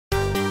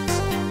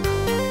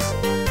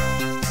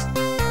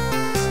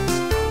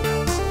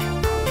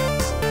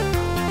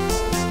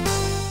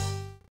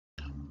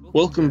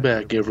Welcome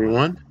back,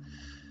 everyone.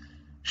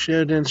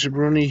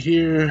 ShadowDancerBrony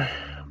here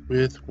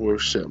with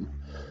Warsim.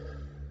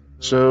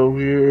 So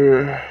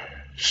we're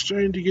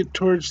starting to get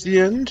towards the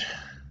end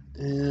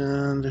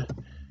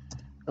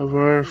of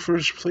our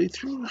first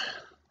playthrough.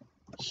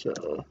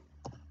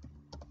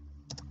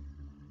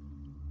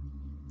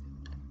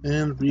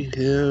 And we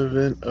have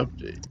an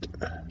update.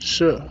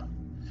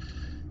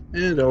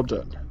 And all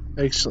done.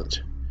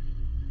 Excellent.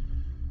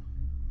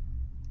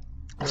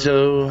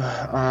 So,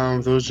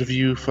 those of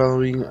you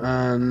following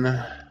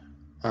on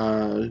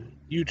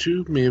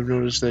YouTube may have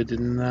noticed I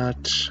did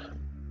not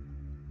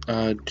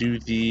do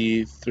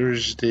the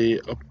Thursday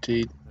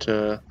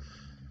update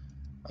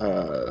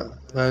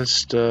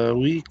last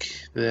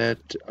week.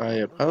 That I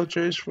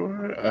apologize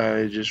for.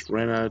 I just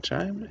ran out of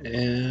time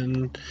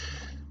and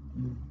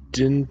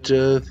didn't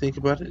think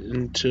about it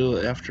until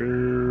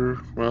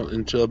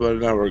until about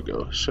an hour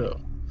ago. So,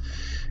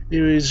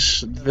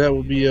 anyways, that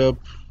will be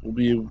up. We'll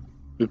be a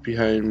bit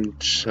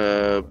behind,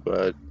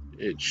 but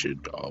it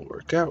should all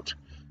work out.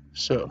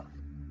 So,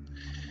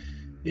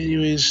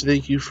 anyways,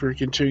 thank you for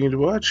continuing to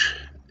watch.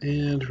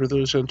 And for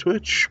those on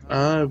Twitch,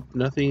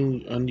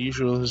 nothing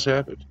unusual has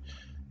happened.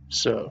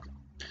 So,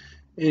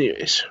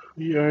 anyways,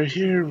 we are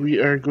here.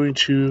 We are going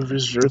to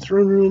visit our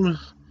throne room.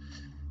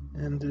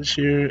 And this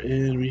here,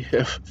 and we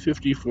have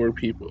 54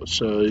 people.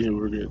 So,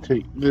 we're going to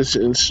take this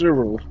in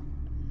several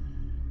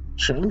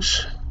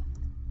chunks.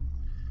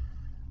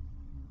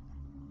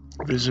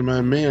 Visit my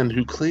man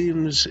who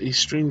claims a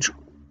strange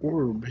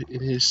orb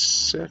in his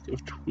sack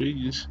of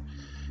twigs.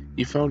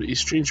 He found a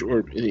strange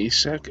orb in a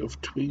sack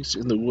of twigs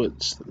in the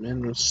woods. The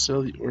man must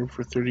sell the orb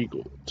for 30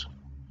 gold.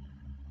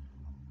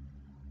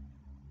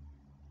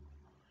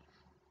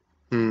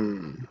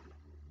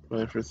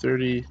 Buy for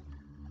 30.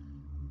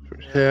 For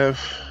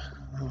half.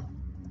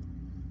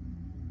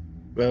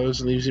 Bows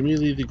and leaves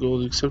immediately. The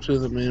gold accepted.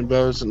 The man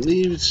bows and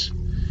leaves.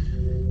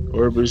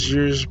 Orb is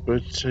yours,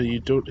 but you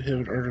don't have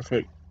an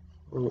artifact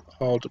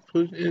hall to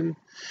put in.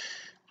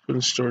 Put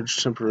in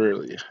storage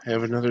temporarily. I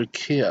have another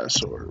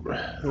chaos orb.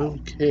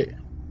 Okay.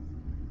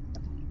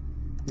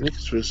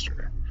 Next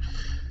visitor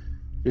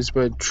is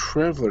by a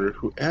traveler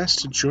who asked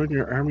to join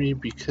your army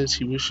because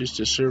he wishes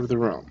to serve the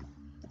realm.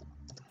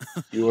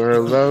 You are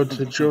allowed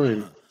to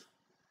join.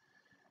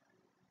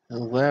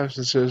 And laughs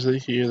and says,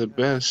 "Thank you, you're the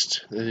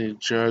best." Then he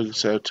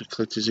jogs out to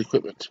collect his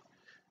equipment.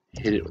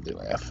 I hate it when they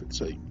laugh. It's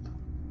like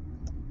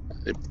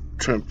they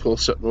try and pull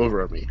something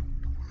over on me.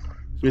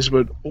 He is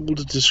about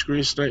old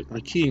disgraced knight, my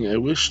king. I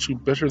wish to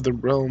better the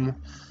realm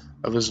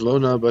of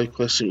Aslona by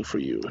questing for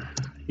you.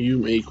 You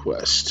may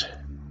quest.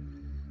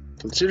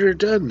 Consider it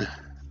done.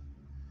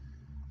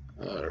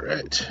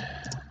 Alright.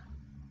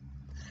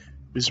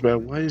 He's about a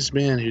wise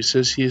man who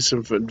says he has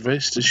some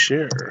advice to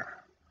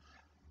share.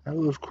 I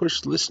will, of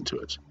course, listen to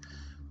it.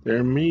 There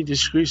are many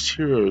disgraced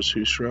heroes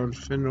who surround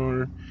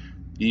Fëanor,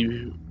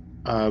 the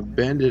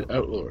bandit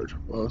outlord.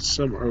 While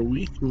some are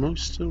weak,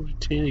 most still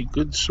retain a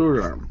good sword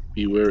arm.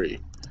 Be wary.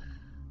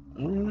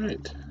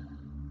 Alright.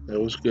 That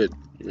was good.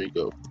 You may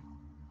go.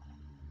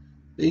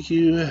 Thank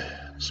you.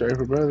 Sorry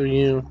for bothering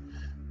you.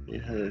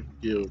 You heard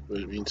you, but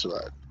it means a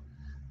lot.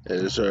 That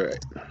is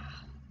alright.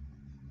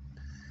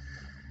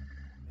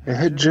 A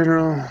head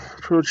general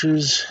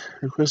approaches,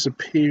 requests a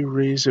pay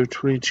raise of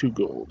 22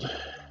 gold.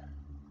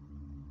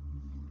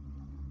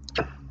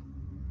 I'll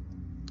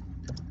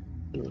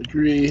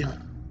agree.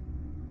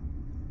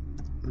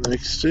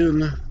 Next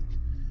in,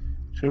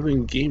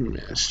 traveling game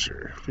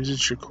master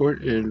visits your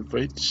court and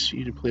invites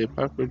you to play a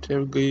popular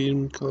table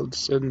game called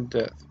Sudden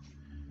Death.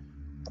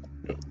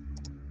 No.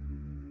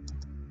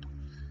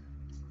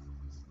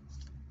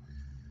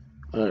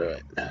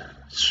 Alright,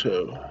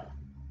 so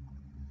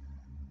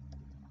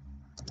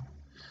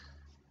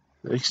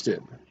next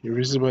in, you're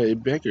visited by a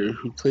beggar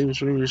who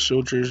claims one of your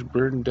soldiers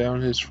burned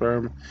down his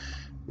farm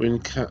when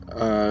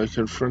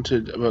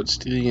confronted about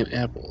stealing an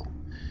apple.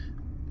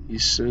 He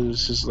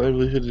says his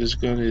livelihood is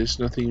gone and is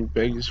nothing,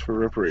 begs for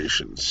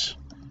reparations.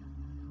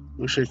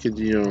 Wish I could,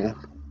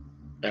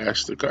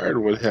 ask the guard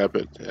what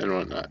happened and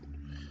whatnot.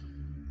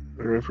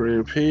 The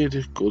reparator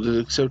paid, gold is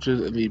accepted,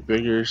 and the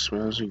beggar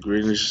smiles and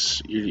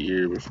grins ear to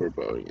ear before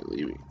bowing and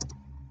leaving.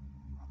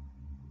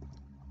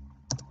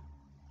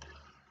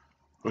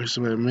 There's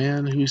a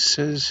man who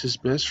says his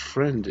best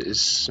friend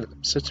is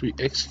set to be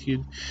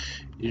executed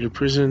in a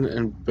prison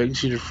and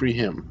begs you to free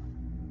him.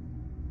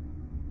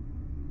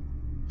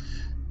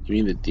 You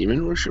mean the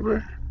demon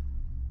worshipper?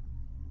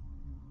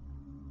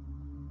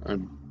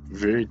 I'm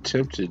very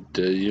tempted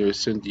to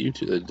send you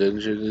to the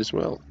dungeon as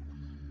well.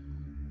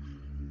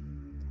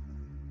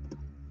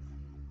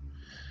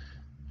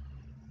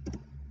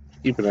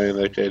 Keep an eye on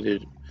that guy,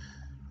 dude.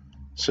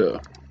 So,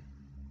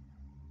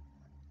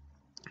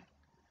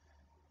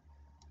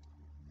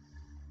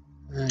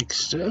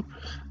 next up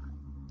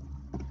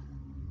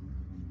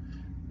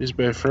is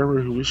by a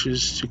farmer who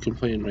wishes to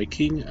complain. My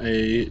king,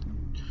 I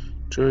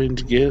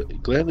joined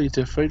gladly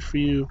to fight for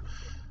you,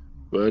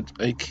 but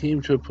I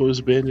came to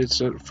oppose bandits,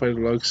 not fight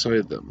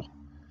alongside them.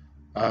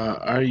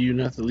 Are you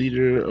not the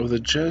leader of the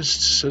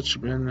just? Such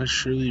men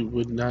surely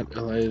would not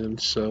ally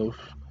themselves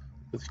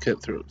with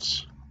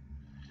cutthroats.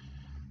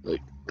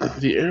 Like,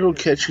 the arrow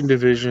catching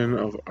division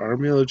of our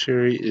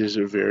military is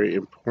a very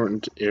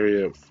important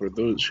area for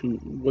those who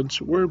once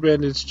were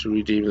bandits to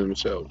redeem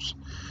themselves.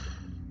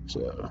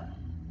 So,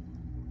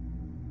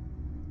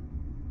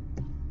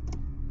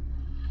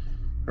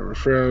 Armor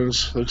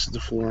frowns, looks at the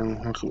floor,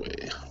 and walks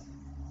away.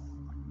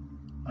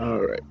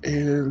 Alright,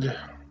 and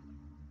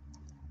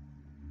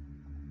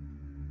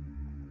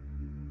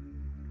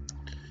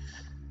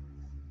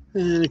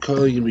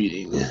calling a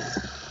meeting.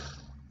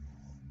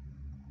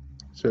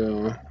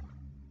 So,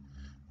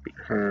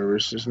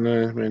 versus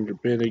 9 commander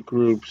bandit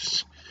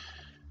groups.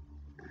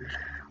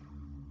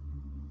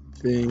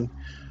 Thing.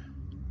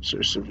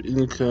 Source of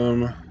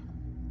income.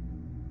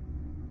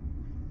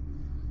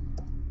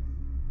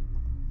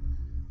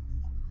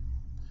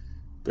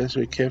 Best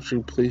way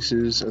capturing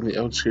places on the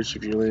outskirts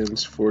of your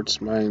lands, forts,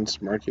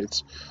 mines,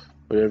 markets,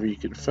 whatever you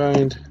can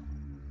find.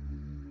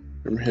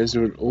 Remember, has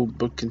an old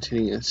book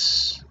containing a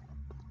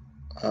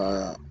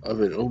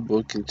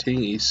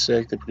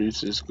sack that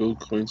produces gold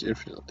coins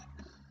infinitely.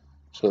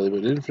 Slowly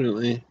but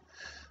infinitely.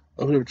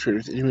 Open up trade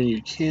with anyone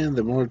you can.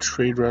 The more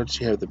trade routes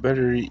you have, the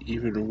better,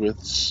 even with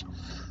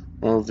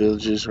small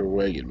villages or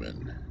wagon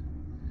men.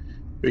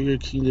 Bigger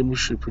kingdoms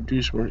should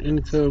produce more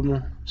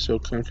income, so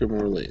conquer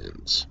more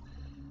lands.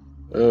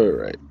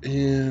 Alright,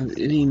 and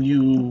any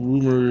new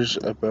rumors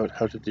about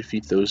how to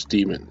defeat those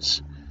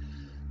demons?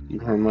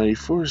 Even our mighty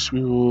force,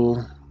 we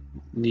will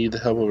need the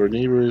help of our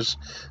neighbors,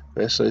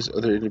 vassalize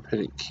other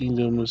independent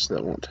kingdoms.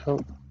 That won't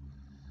help.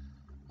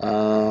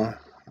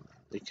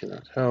 They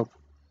cannot help.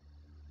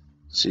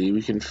 Let's see,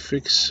 we can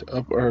fix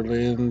up our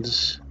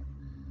lands.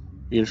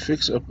 We can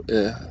fix up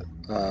and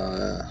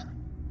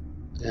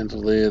the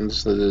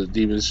lands that the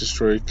demons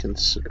destroyed.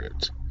 Consider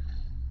it.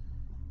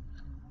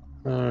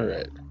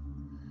 Alright.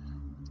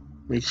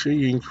 Make sure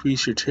you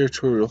increase your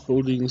territorial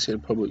holdings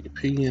and public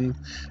opinion.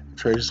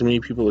 Attract as many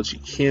people as you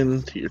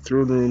can to your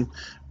throne room.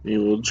 Many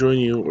will join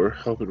you or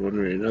help in one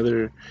way or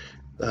another.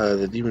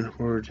 The demon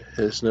horde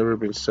has never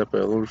been stopped by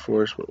a lone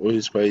force, but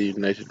always by a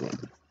united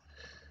one.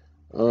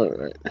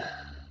 Alright.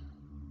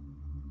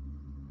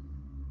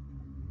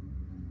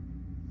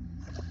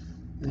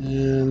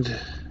 And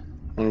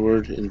one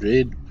word,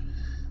 invade.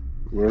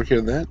 Work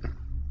on that.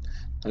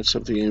 That's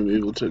something you'll be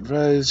able to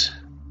advise.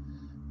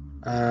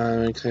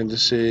 I'm inclined to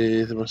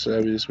say the most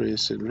obvious way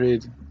is to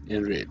invade.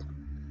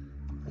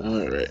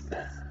 Alright.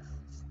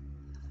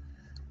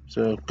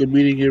 So, good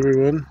meeting,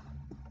 everyone.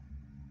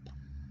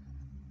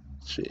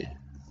 Let's see.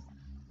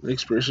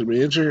 Next person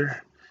may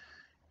enter.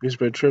 Because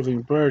by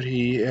traveling bard,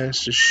 he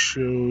asked to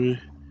show you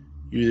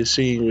the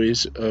singing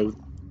ways of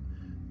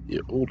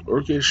the old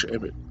orcish.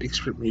 I'm an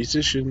expert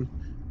musician.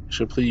 I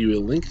shall play you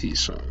a lengthy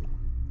song.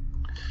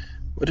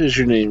 What is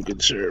your name,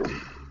 good sir?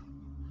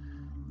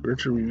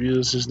 Bertha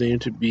reveals his name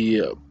to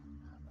be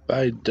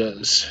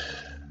Biduz.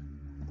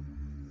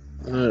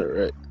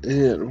 Alright,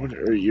 and what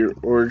are your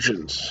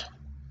origins?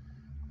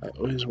 I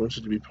always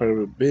wanted to be part of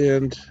a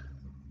band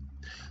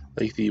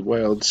like the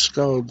Wild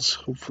Scalds.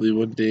 Hopefully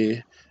one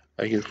day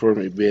I can form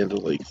a band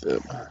like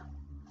them.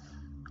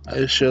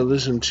 I shall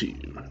listen to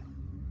you.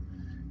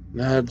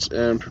 Nods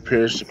and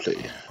prepares to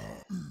play.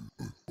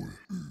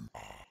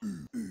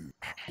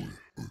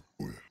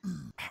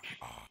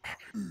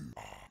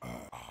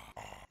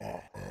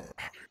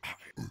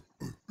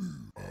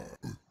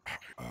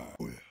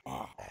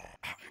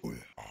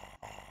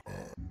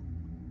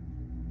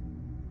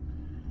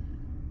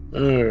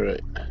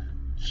 Alright,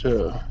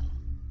 so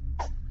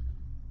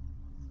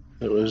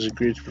that was a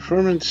great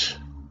performance,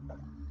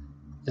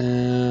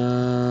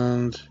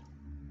 and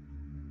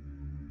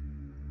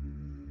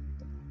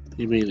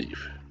you may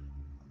leave.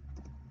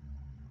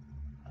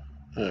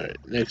 Alright,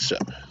 next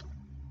up.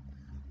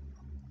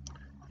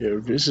 You're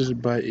visited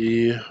by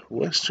a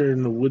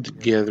western wood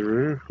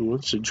gatherer who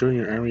wants to join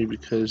your army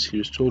because he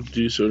was told to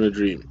do so in a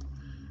dream.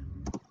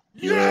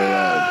 You are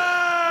allowed.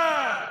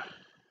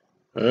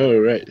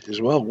 Alright,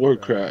 his wild war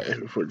cry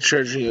before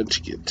charging out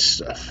to get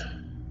stuff.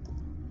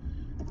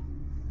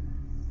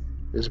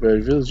 There's about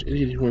a village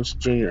idiot who wants to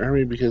join your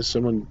army because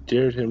someone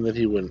dared him that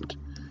he wouldn't.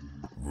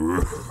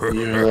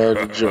 You're allowed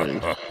to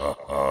join.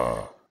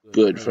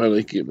 Good,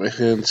 finally get my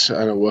hands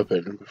on a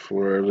weapon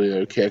before I lay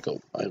out a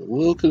cackle. I'm a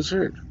little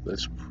concerned.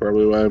 That's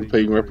probably why I'm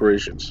paying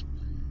reparations.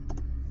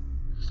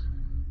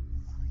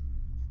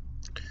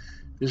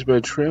 It's by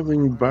a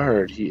traveling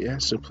bard. He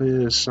asked to play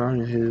a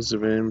song of his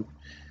of an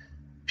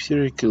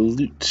empiric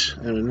lute.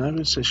 I'm a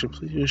novice. I should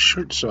play you a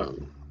short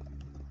song.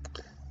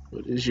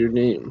 What is your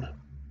name?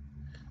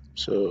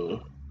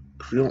 So,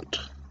 Kriont.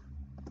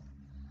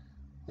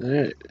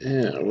 Alright,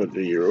 yeah, what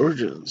are your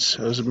origins?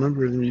 I was a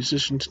member of the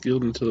Musicians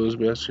Guild until those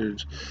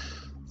bastards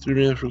threw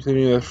me out for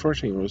claiming that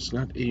farting was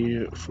not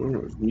a form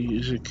of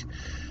music,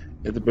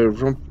 and the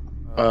rump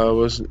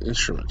was an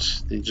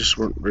instrument. They just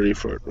weren't ready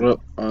for it.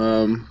 Well,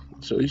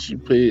 so at least you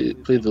play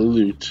the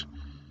lute,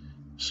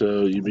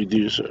 so you may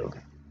do so.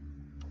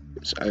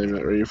 I am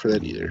not ready for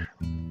that either.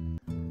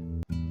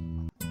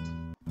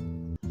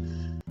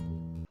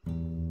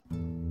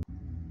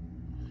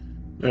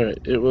 Alright,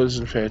 it was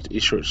in fact a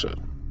short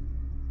song.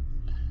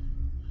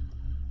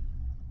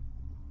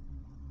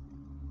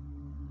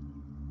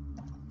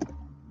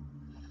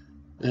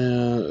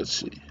 Let's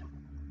see.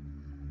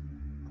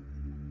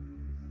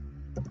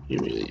 You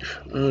may leave.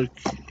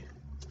 Okay.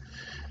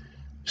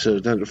 So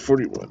down to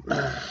 41.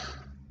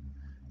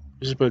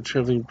 This is about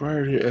traveling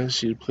bard who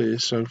asks you to play a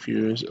song for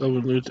you as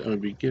Elven Lute. I'm a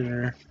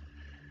beginner.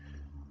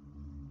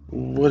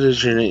 What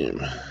is your name?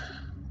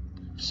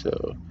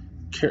 So,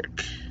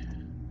 Kirak.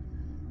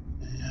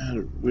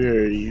 And where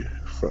are you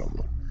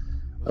from?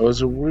 I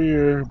was a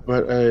warrior,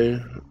 but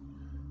I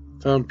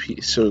found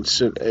peace, so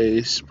instead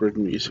I spread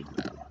music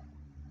now.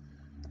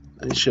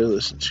 I shall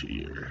listen to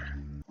your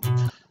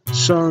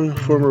song,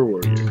 former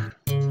warrior.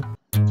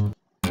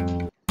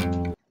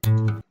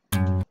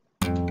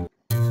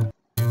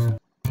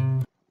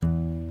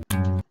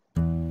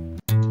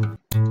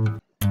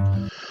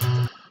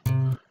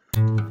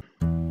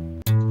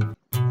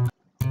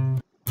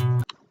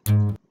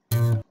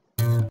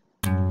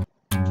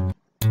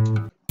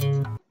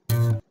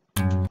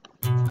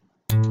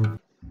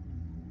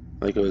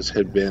 Like his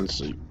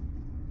headbands like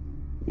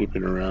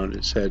whipping around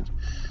his head.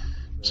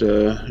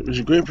 So it was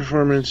a great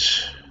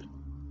performance.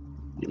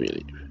 You may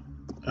leave.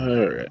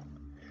 Alright.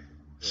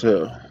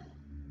 So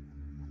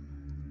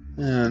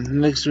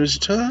next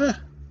visitor.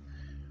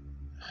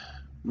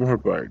 More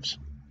bards.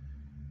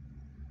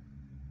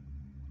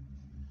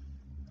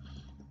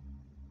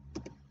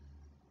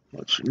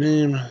 What's your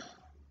name?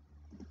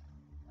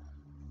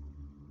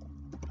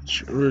 What's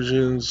your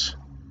origins?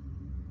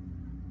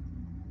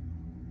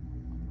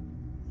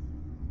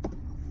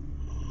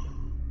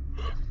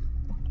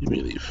 You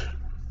may leave.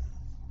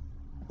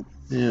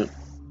 Yeah,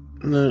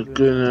 I'm not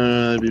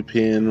gonna be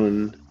paying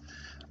when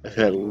I've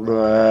had a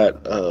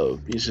lot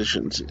of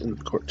musicians in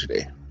the court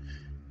today.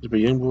 There's a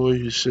young boy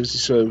who says he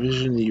saw a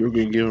vision that you were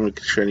going to give him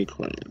a shiny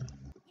coin.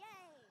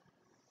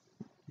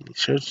 He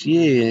shouts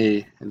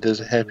yay and does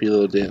a happy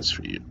little dance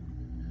for you.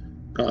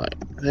 Alright,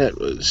 that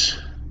was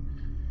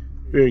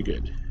very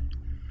good.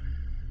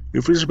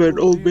 If it's about an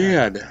old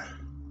man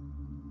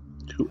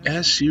who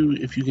asks you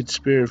if you could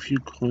spare a few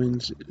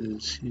coins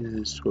as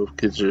his 12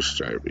 kids are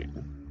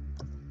starving.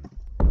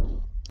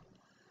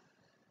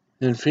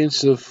 And faints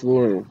to the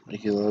floor,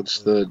 making a loud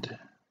thud.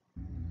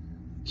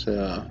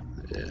 So,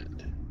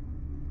 and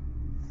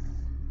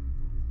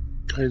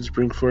guides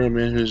bring forward a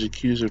man who is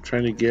accused of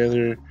trying to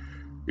gather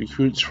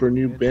recruits for a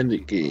new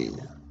bandit gang.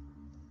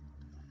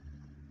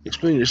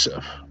 Explain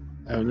yourself.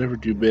 I would never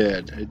do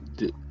bad. I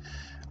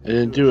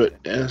didn't do it.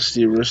 Ask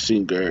the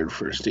arresting guard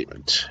for a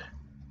statement.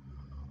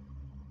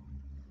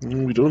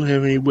 We don't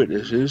have any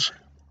witnesses.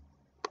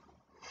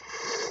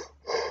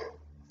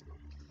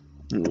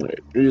 Alright,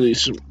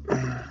 release him.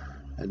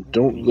 And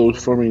don't go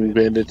forming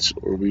bandits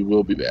or we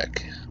will be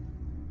back.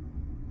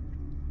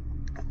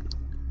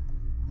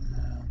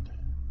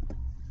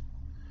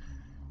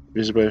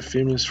 Visited by a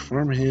famous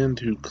farmhand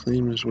who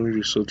claims one of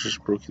your soldiers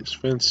broke his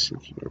fence,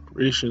 seeking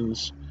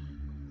reparations.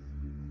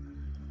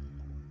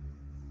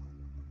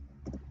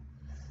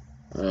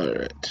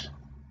 Alright.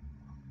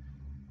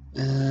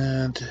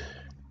 And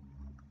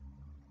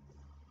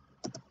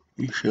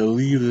we shall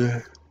leave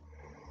the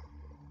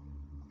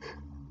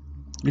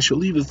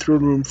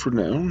throne room for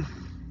now.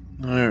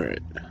 Alright.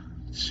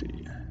 Let's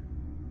see.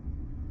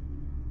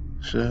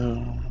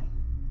 So,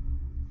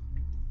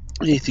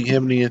 anything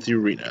happening at the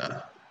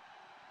arena?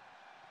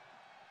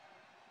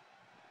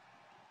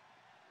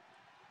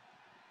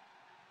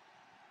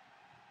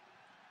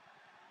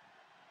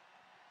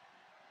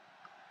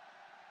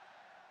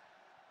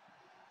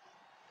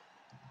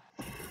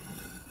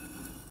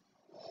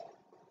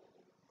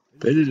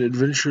 Bandit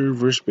Adventure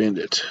vs.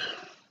 Bandit.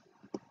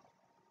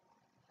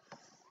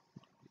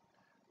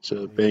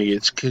 So Bandit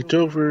gets kicked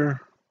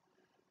over.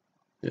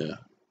 Yeah.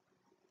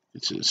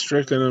 Gets a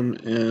strike on him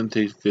and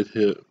takes a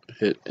good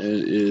hit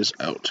and is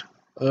out.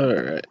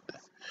 Alright.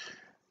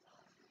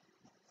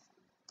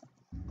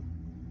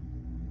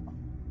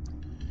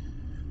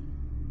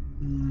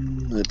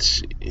 Let's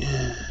see.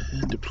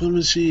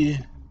 Diplomacy.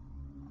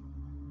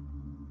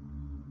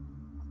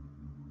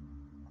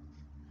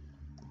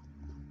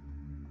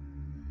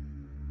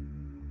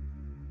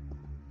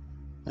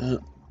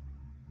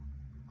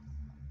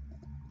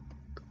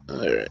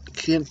 Alright,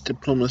 can't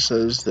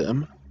diplomatize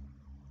them.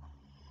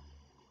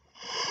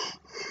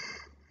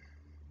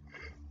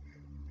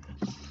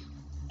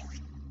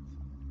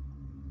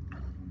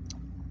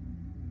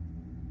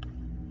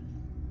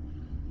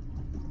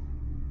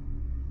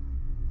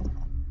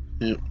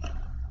 Yep.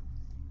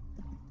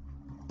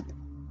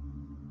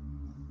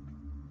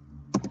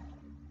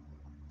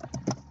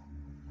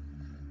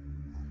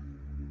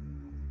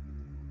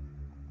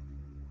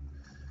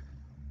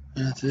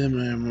 At them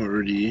I'm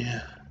already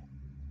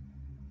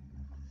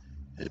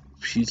at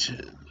Pete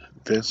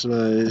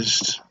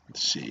vassalized.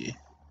 Let's see.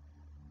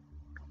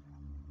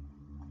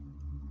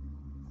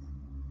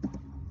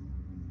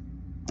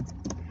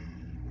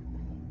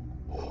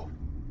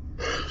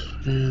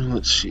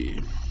 Let's see.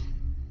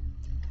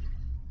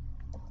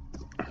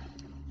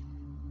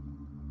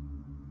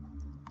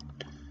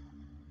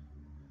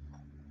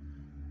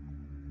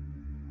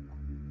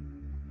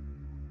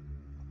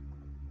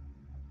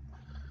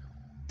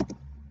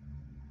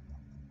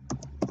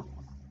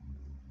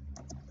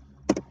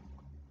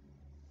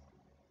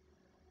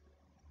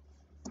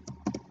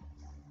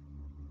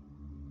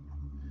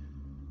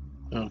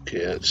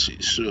 Okay, let's see.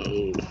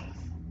 So,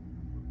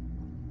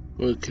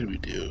 what can we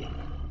do?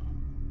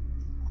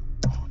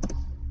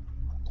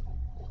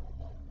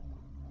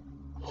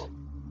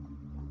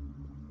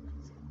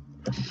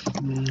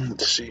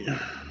 Let's see.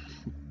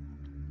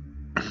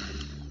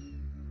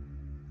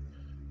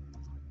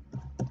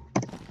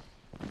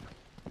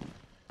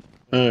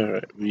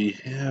 Alright, we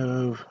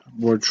have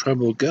more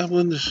tribal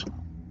goblins,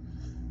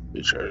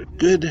 which are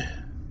good,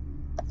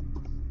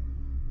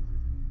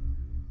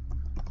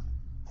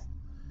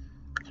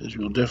 because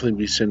we'll definitely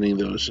be sending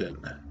those in.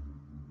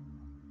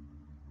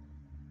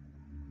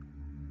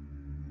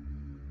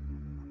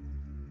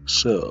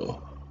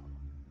 So,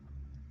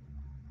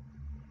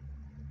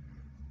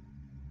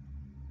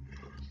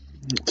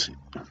 let's see.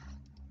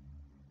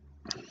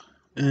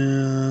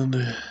 And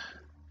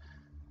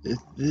at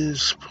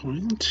this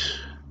point,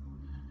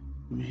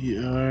 we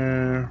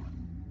are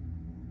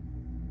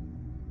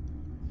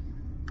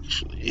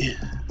actually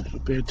go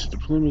back to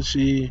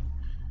diplomacy.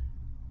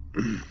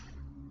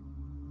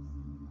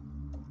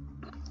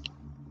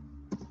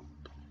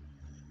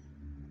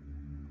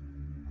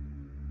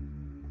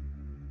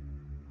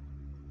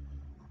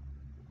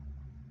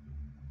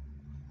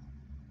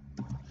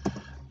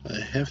 I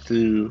have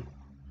to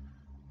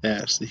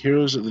ask the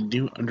heroes of the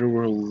new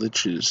underworld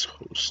liches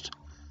host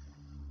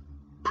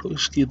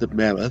Prosky the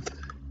Mammoth.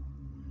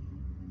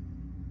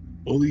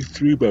 Only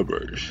 3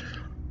 members.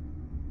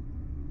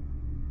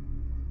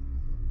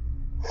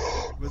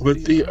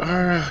 But they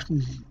are.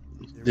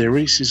 Their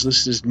race is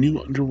listed as new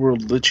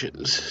underworld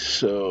liches,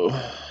 so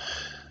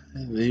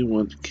they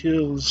want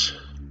kills.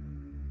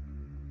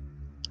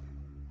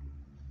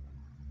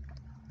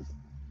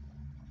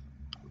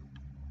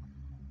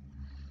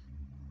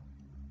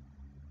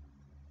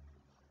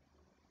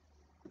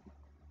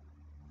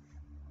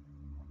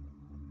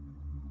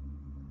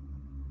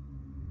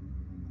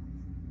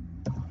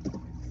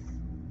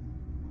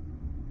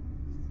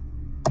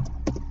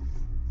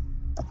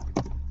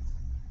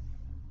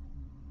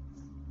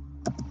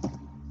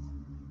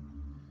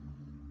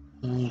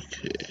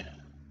 Okay.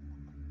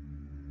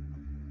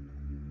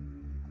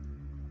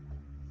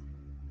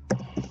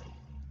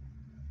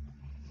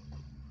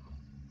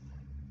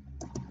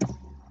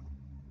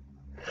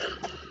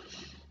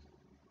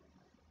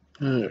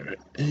 Alright,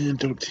 and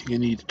don't think I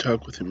need to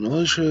talk with the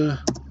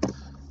militia,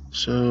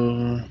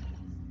 so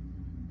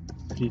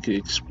I think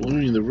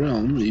exploring the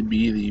realm may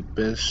be the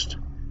best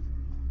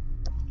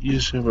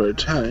use of our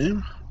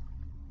time.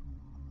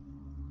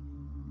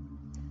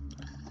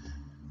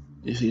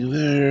 Anything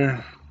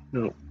there?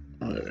 No.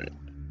 Alright.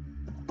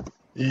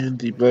 And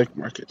the black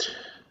market.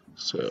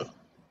 So.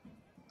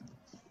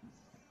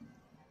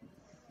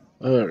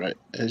 Alright.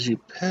 As you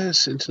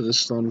pass into the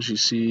slums, you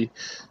see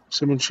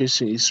someone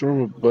chasing a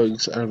swarm of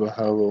bugs out of a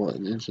hovel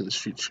and into the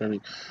street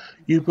shouting,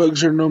 "You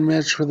bugs are no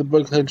match for the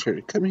bug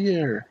hunter. Come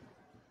here."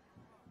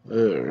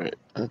 Alright.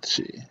 Let's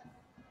see.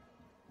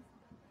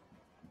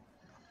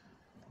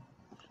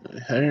 Can I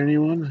hire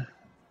anyone?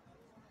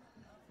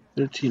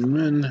 13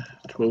 men,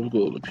 12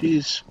 gold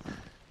apiece.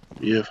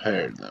 We have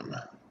hired them.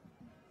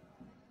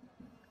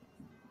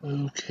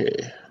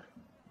 Okay.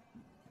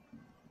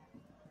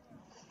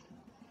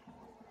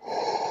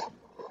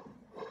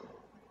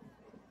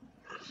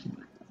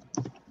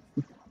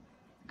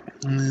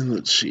 And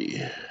let's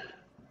see.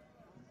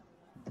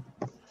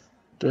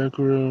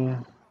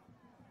 Darkrow.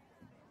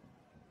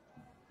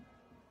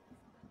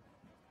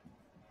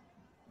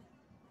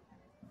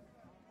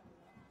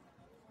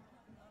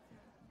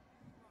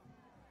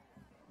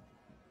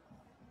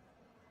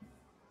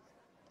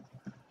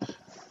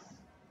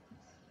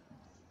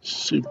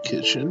 Soup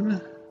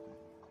kitchen.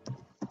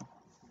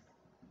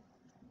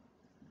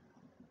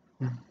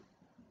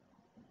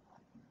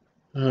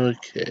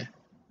 Okay.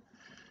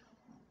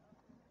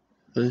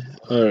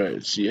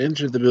 Alright, so you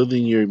enter the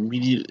building,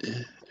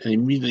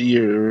 immediately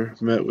you're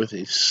met with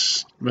a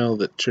smell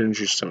that turns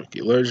your stomach.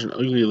 A large and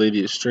ugly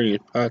lady is stirring a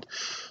pot,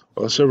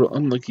 while several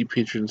unlucky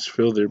patrons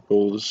fill their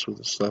bowls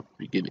with a slop and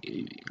begin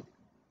eating.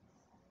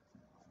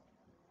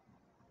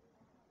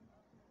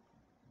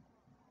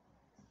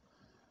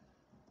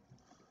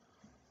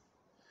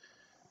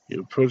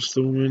 You approach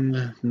the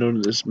woman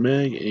known as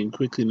Meg and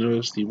quickly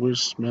notice the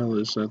worst smell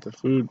is not the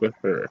food, but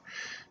her.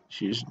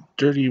 She has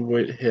dirty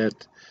white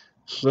hat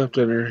slapped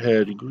on her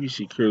head,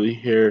 greasy curly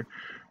hair.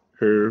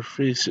 Her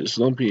face is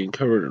lumpy and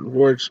covered in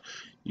warts.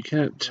 You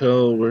can't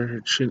tell where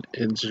her chin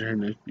ends and her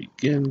neck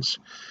begins.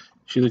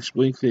 She looks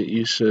blankly at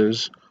you,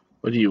 says,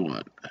 "What do you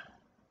want?"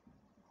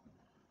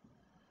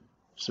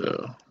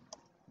 So,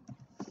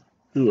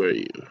 who are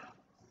you?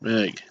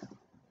 Meg.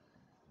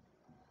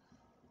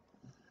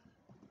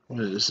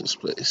 What is this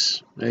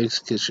place? Meg's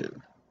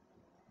kitchen.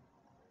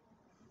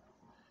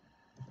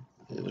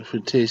 The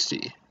food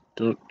tasty.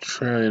 Don't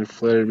try and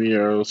flatter me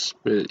or I'll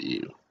spit at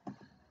you.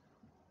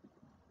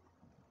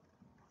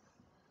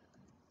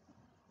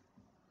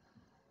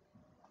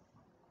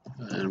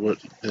 And what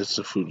does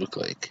the food look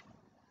like?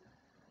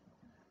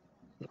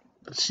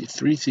 Let's see,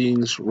 3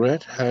 things: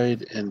 rat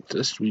hide and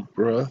dustweed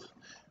broth,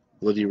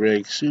 bloody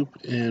rag soup,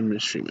 and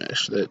mystery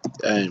mash. That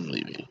I'm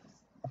leaving.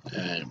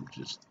 I'm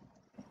just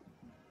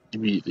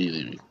immediately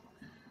leaving.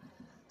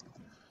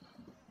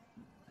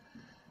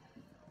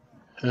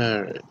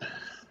 Alright.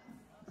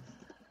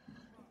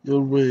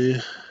 Your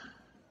way.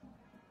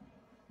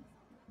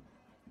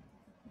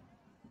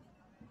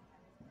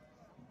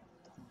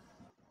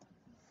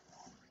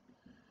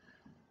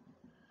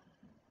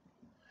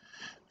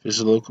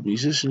 Visit the local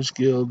musicians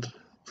guild. The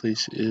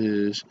place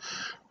is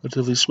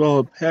relatively small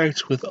and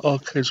packed with all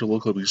kinds of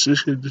local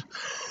musicians.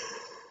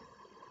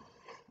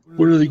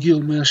 One of the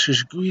guild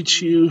masters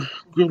greets you.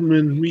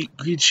 Grillman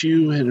greets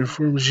you and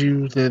informs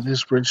you that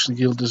this branch of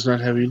the guild does not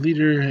have a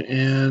leader,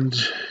 and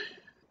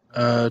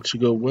to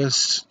go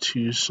west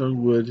to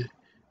Songwood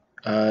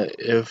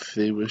if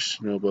they wish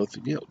to know about the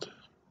guild.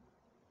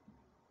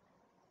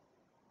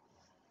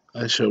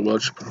 I shall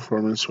watch a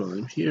performance while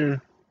I'm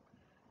here.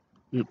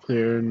 Flute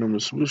player,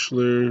 Nomus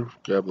Whistler,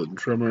 Goblin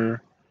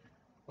drummer,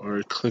 or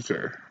a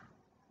clicker.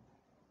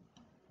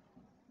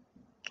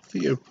 I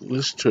think I've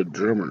listened to a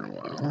drummer in a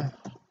while.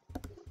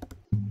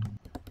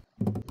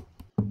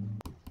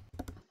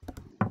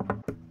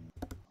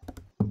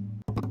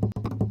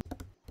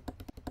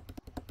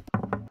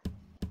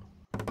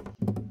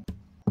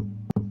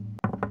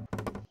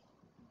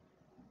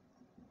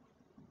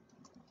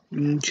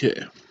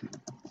 Okay.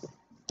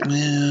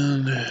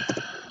 And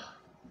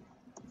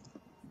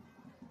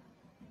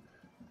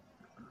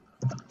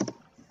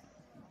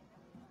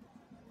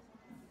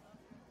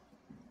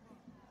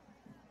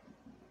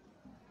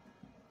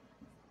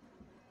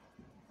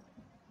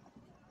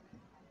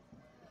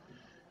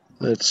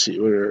let's see,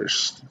 what are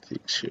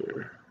things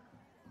here?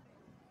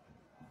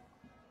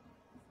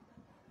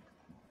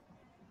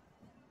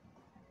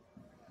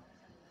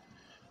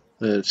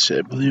 Let's see,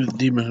 I believe the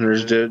Demon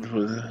Hunter's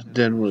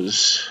den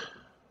was,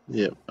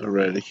 yep,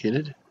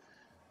 eradicated.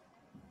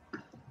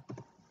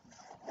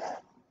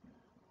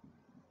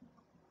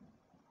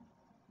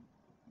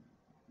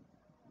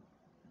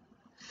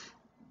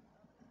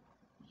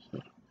 So,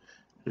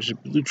 there's a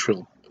blue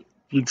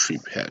tree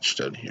patch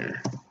down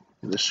here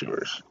in the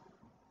sewers.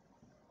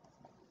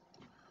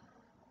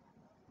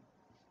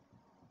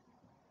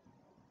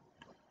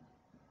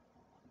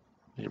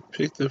 You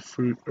pick the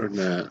fruit or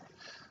not.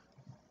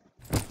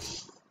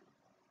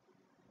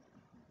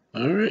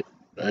 Alright,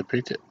 I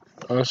picked it.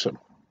 Awesome.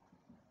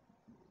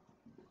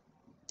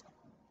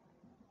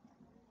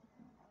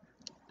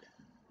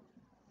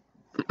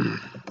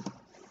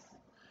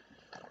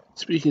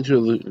 Speaking to a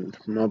Luton,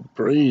 my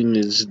brain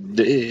is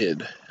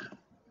dead.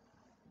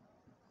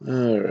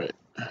 Alright.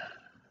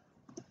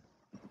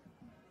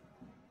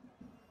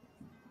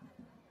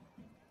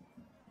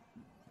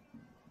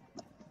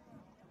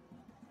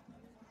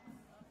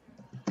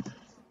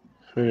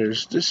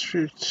 Where's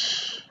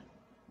district?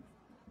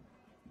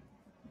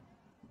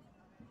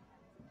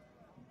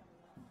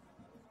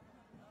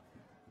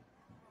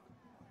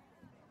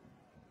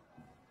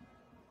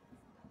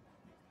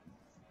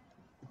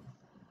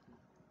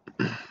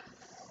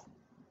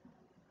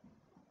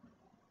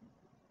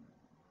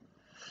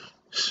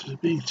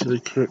 Speak to the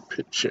current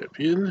pit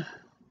champion.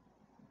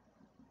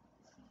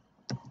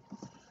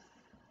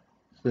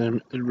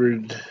 I'm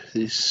Edward,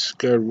 the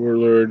Scout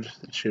Warlord,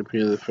 the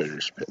champion of the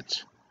Fighter's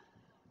Pit.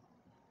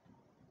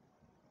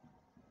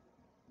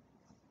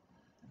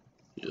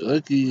 You're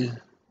lucky.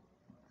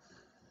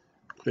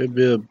 Quite a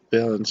bit of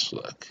balanced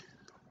luck.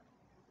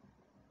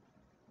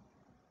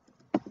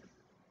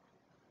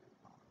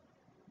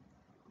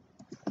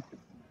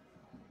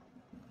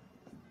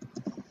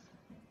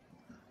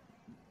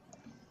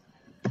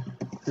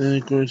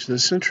 Then going to the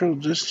Central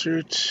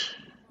District.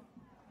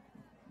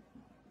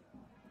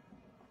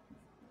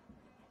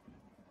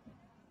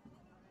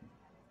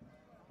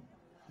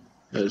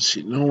 Let's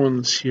see, no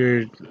one's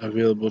here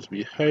available to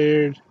be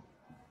hired.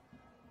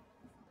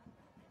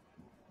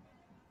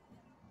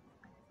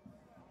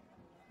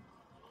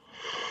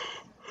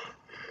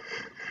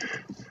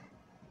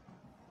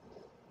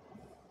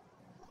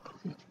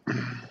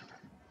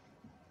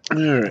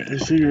 Alright, I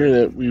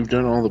figure that we've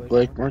done all the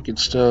black market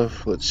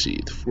stuff. Let's see,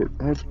 the Fort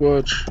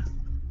Northwatch.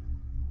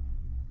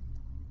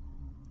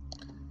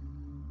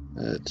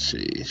 Let's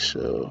see,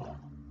 so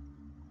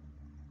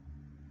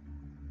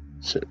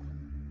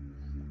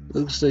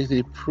looks like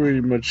they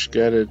pretty much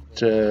got it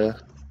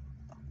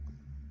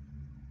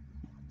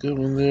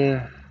going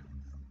there.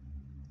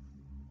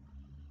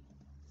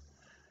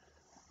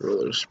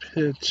 Roller's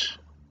Pit.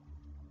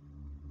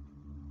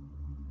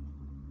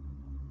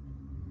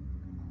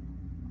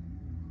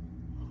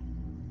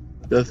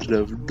 Nothing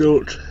of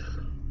note.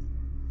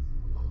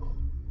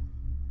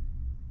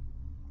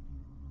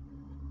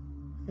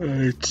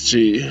 Let's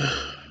see.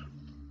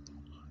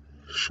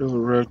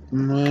 Shovel Rock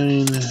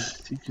Mine. I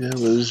think that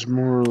was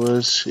more or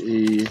less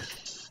a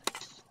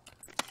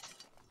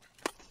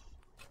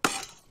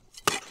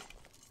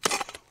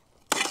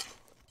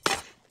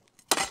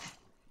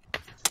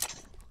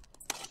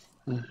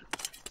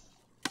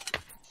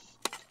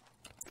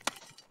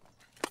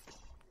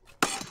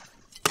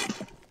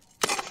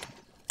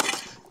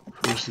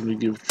person to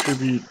give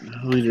tribute,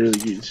 leader of the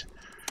geese.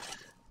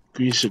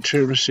 Greece a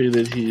term say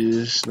that he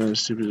is not as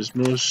stupid as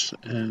most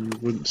and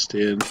wouldn't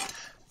stand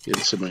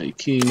against a mighty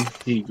king.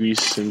 He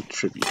Greece and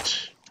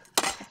tribute.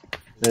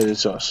 That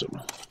is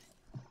awesome.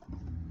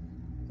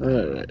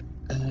 Alright.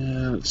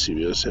 Let's see,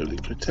 we also have the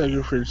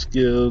Cartographers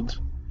Guild,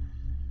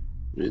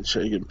 which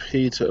I can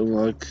pay to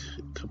unlock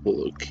a couple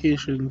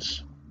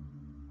locations.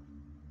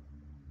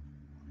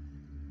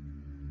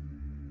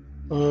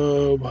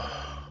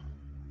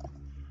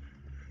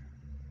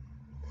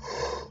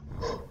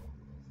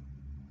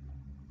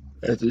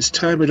 At this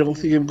time, I don't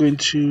think I'm going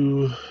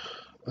to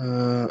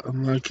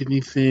unlock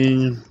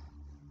anything.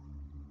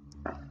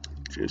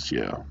 Because,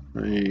 yeah,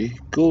 my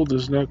gold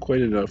is not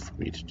quite enough for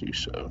me to do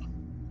so.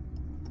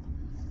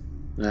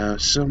 Now,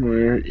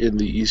 somewhere in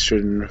the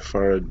eastern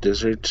Fara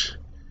Desert,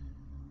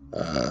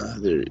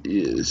 there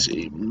is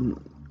a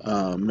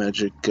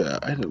magic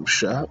item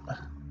shop,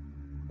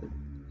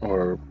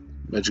 or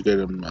magic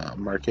item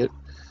market.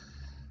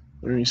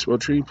 Learning small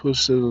trading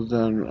posts settled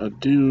down a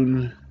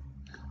dune.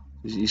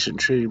 These eastern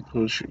trading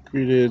posts are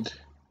greeted.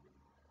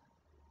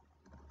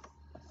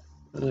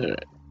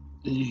 Alright,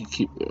 you can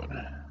keep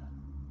going.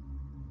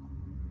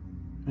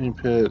 Hey,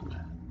 pet.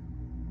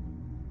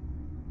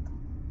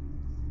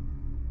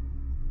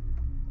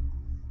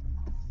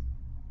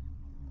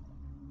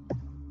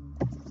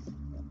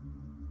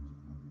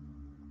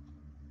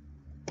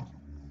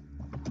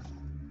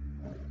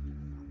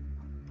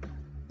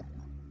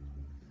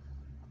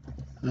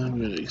 I'm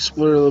going to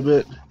explore a little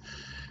bit.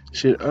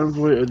 See an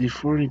envoy of the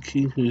foreign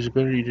king whose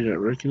banner you do not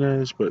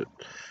recognize, but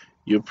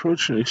you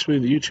approach and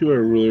explain that you two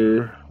are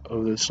ruler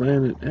of this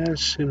land and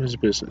ask him his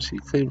business. He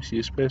claims he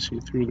is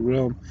passing through the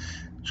realm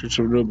in search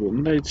of noble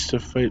knights to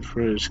fight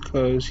for his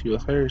cause. He will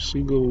hire a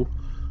single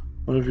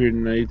one of your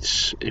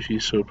knights if you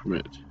so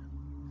permit.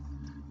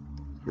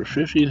 For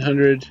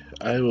 1,500,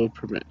 I will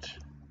permit.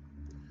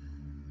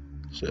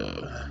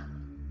 So,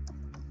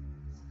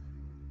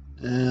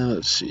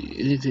 let's see,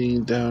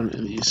 anything down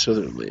in the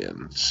southern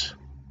lands?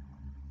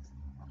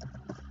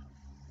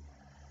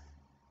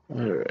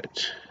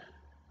 Alright.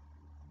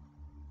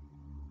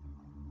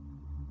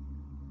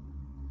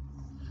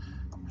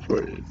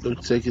 It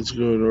looks like it's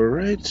going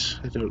alright.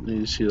 I don't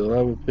need to see the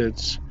lava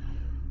pits.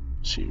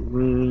 See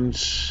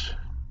ruins.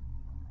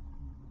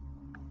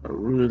 Or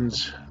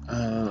ruins.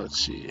 Let's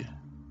see.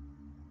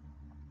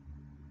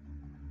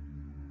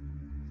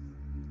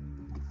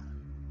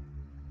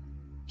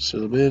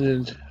 Still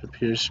abandoned.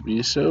 Appears to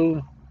be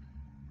so.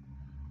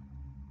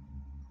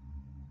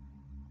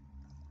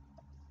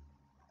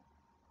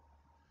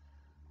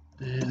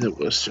 And the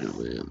western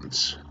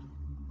lands.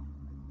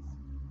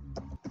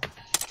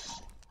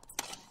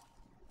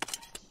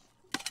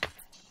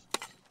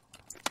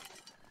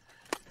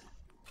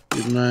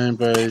 In mind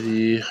by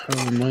the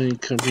Harlem Mining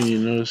Company, you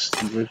notice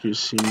the workers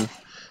seem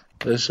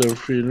less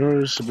free and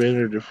notice the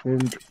banner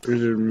deformed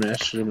earthen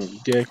mastodon of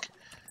Gek.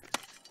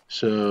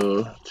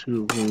 So,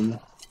 two of them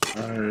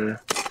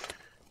are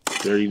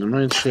guarding the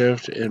mine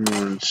shaft and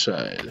more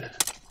inside.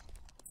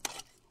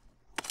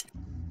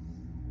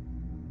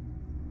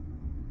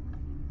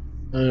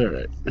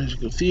 Alright,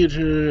 magical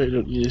theater. I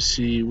don't need to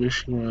see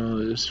wishing well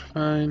is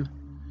fine.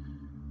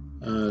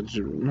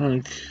 German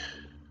monk.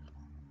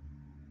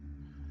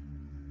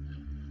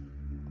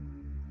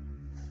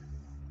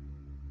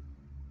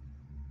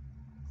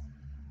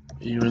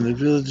 You in the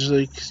village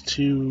like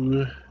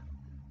to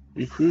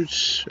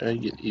recruits? I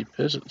get 8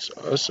 peasants.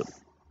 Awesome.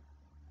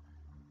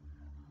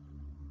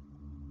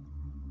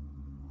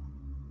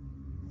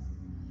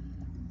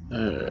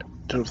 Alright,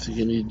 don't think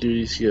I need to do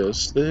anything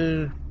else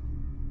there.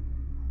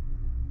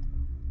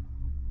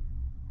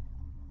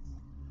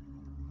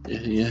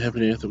 Anything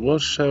happening at the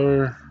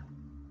watchtower?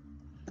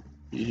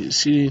 You can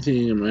see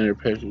anything, a minor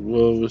pack of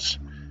wolves,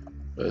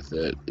 but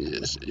that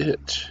is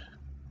it.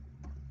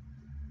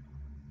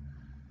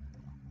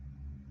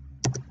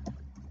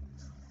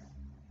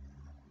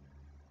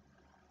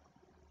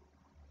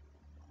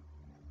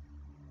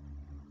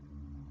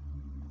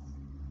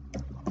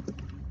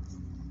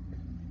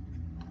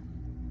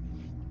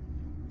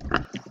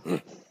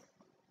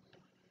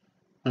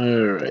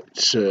 Alright,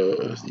 so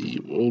the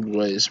old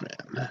wise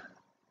man.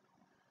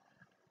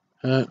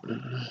 Alright,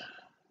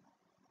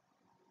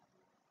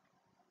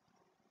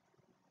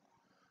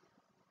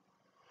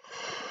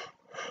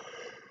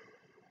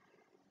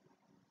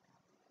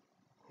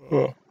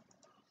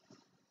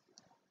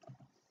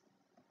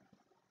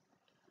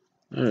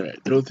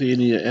 don't think I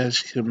need to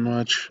ask him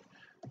much.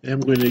 I'm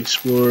going to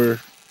explore,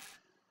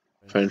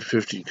 find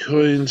 50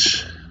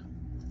 coins,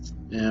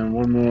 and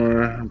one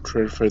more. I'm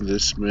trying to find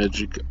this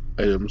magic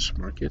items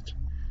market.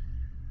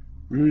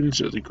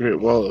 Ruins of the Great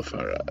Wall of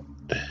Farad.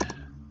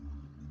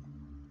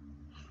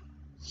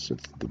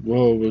 Since the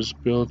wall was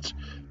built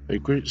by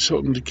Great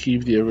Sultan to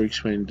keep the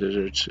ever-expanding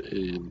deserts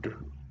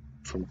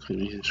from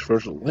claiming his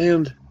fertile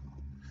land.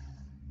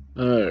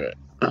 Alright.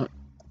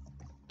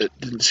 It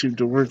didn't seem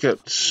to work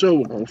out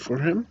so well for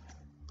him.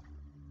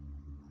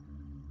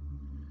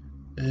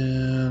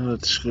 And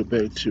let's go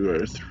back to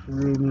our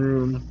throne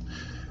room.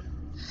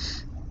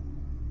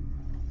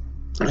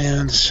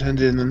 And send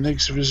in the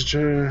next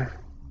visitor.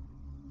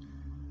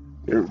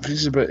 You're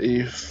visited by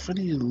a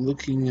funny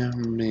looking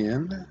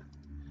man.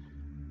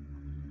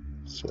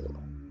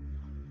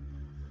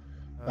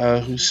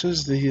 Who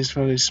says that he has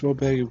found a small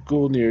bag of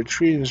gold near a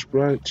tree and has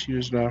brought it to you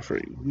as an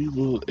offering. We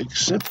will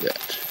accept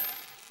that.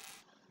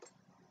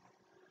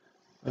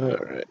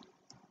 Alright.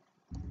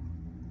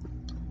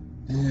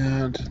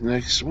 And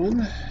next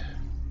one.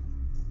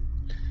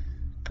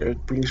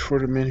 Guard brings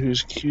forward a man who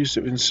is accused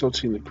of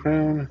insulting the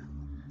crown.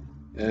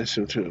 Ask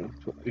him to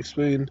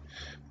explain.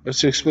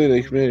 Let's explain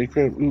I committed a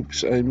crime.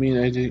 Oops, I mean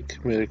I didn't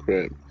commit a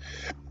crime.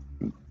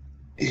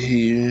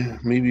 He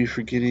may be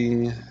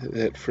forgetting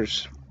that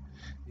first.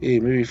 Hey,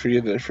 maybe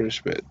forget that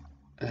first bit.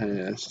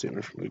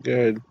 Statement from the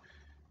guard.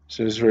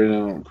 Says very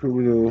now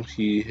criminal.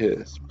 He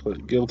has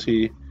pled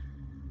guilty.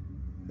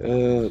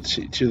 Let's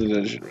see, to the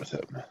dungeon with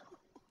him.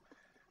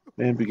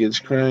 Man begins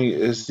crying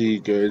as the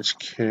guards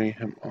carry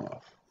him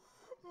off.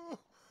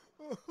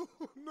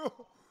 No.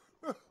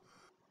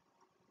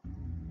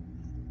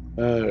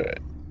 Alright,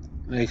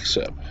 next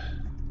up.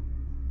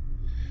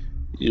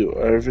 You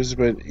are visited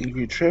by an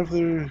angry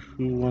traveler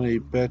who won a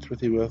bet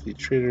with a wealthy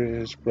trader and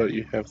has brought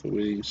you half the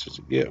winnings as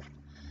a gift.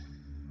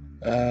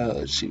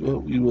 Let's see, well,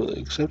 we will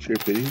accept your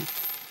pity.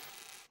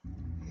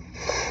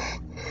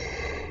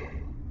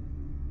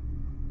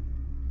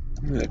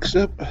 Next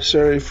up,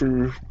 sorry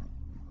for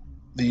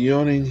the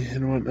yawning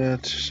and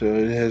whatnot, so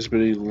it has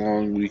been a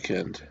long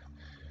weekend.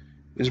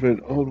 There's been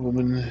an old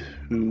woman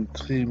who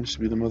claims to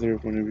be the mother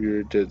of one of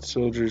your dead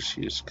soldiers.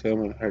 She has come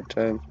on a hard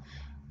time,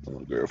 no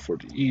longer afford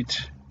to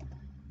eat.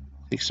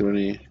 Take some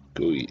money,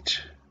 go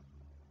eat.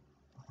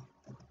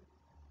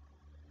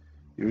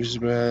 You're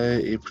visited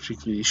by a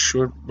particularly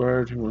short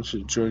bard who wants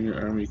to join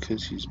your army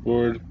because he's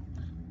bored.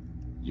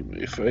 You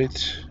may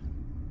fight.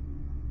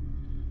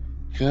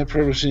 Cannot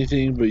promise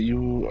anything, but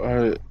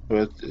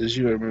as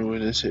you are my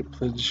witness, I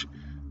pledge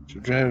to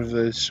drive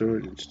thy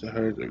sword into the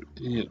heart of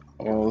any and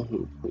all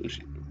who oppose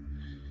you.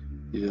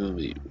 He then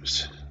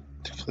leaves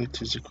to collect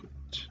his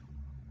equipment.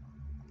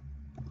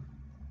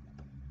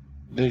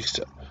 Next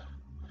up,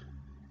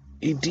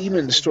 a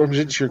demon storms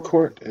into your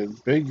court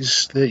and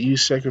begs that you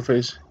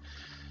sacrifice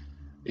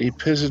a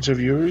peasant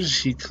of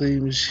yours. He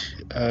claims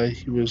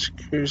he was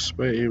cursed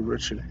by a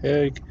wretched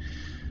hag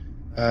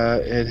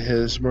and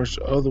has marched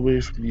all the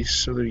way from the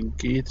southern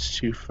gates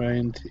to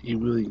find a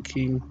willing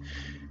king.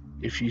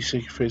 If you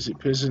sacrifice a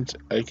peasant,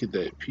 I can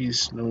die at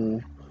peace.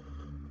 No,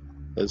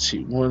 let's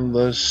see, one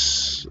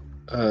less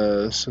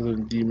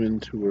southern demon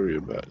to worry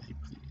about, he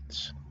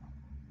pleads.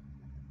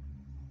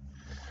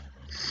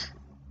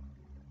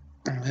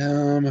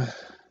 How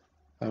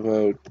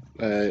about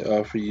I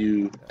offer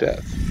you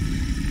death?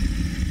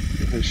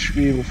 If I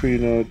scream before you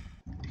know it,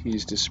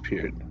 he's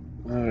disappeared.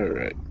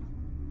 Alright.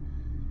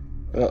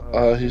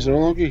 He's no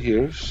longer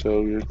here,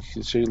 so we're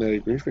considering that a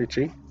great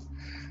victory.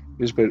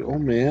 There's been an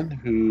old man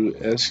who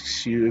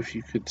asks you if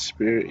you could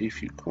spare a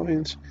few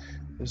coins,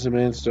 as the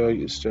man's dog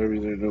is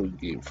starving. There's no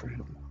game for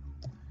him.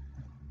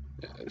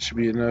 That should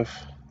be enough.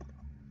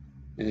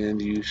 And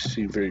you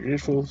seem very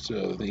grateful,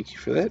 so thank you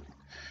for that.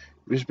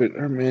 There's been an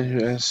armed man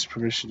who asks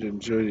permission to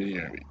join the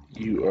army.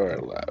 You are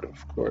allowed,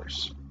 of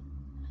course.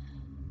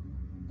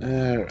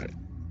 Alright.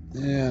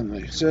 And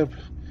next up,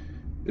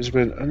 there's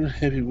been an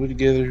unhappy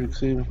wood-gatherer who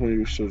claims one of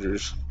your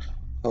soldiers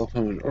called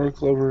him an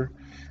orc lover,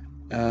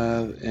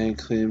 and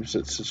claims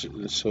that such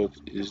an insult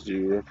is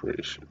due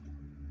reparation.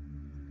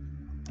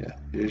 Yeah,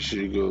 here's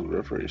your gold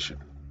reparation.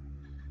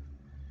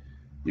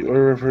 You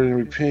order reparation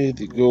repaid,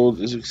 the gold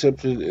is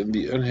accepted, and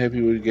the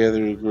unhappy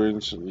wood-gatherer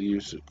grins and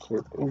leaves the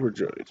court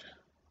overjoyed.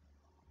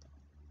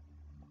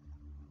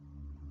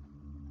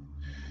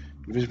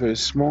 You're visited by a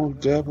small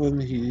goblin.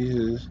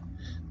 He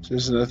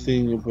says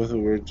nothing about the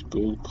word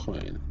gold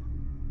coin.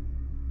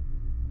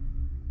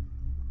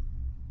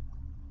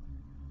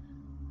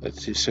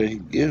 Let's see, so I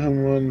can give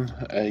him one,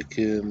 I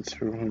can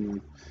throw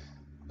him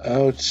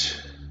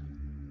out.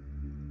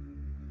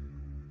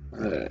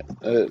 Alright,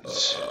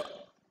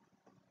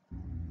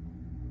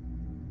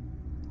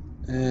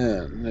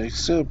 and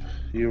next up,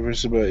 you're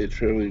visited by a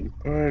traveling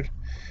bard.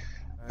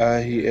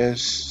 He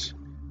asks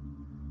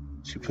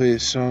to play a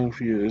song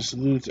for you as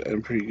lute.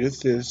 I'm pretty good at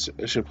this.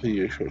 I shall play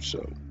you a short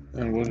song.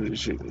 And what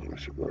is your name,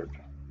 Mr. Bard?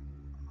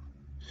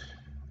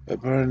 A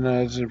bard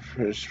nods and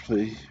prepares to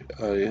play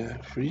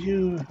for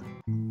you.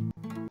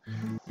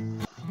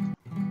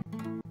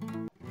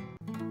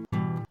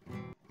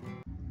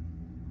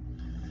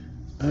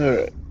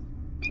 Alright.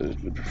 That's a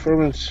good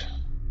performance.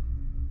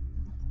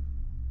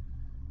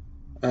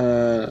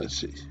 Let's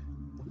see.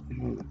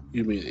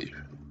 You may leave.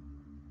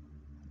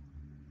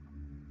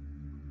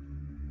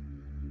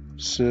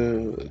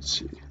 So, let's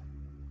see.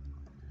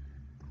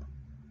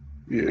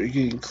 We are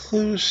getting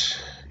close.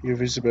 You're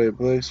visited by a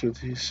blacksmith.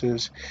 He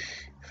says,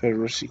 if a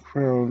rusty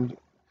crown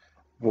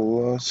of a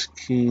lost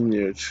king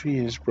near a tree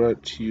is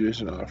brought to you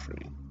as an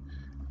offering,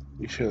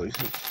 you shall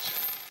accept it.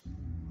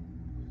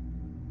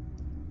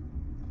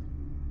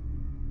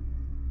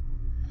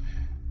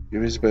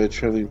 You're visited by a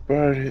traveling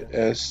bard,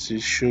 asks to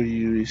show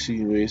you a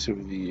singing ways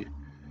over the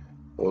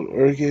Old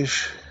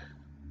Orcish.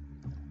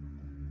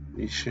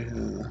 We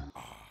shall.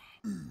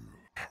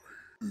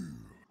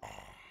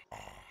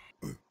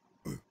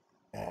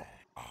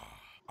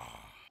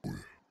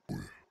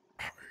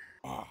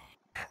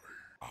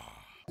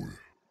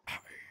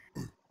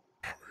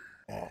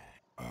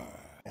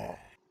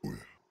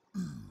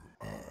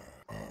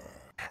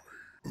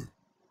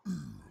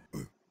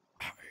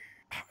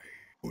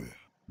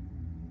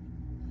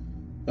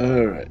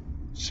 Alright,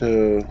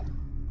 so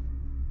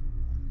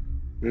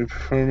your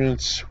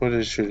performance, what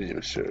is your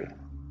name, sir?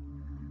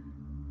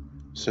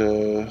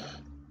 So,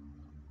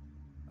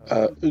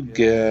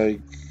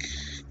 Ugag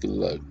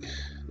Glug.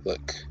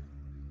 Look.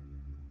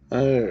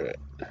 Alright.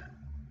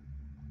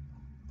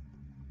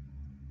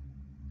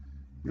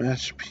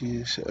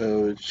 Masterpiece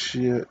of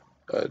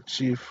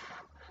Chief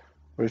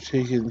were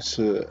taken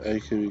so that I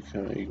could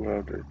become a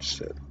grounder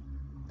instead.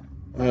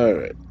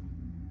 Alright.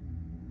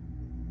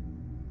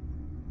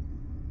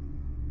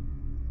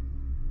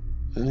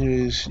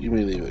 Anyways, you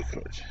may leave the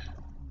court.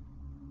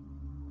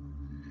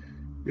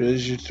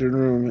 Realize your throne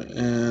room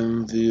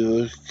and they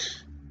look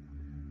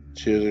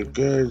to their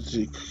guards.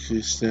 They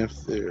quickly snap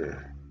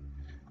their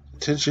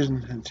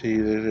attention and tell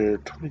you that there are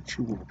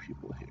 22 more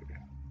people here.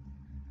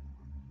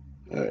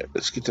 Alright,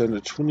 let's get down to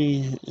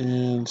 20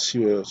 and see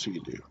what else we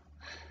can do.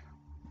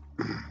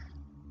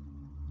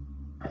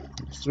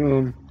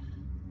 Throne.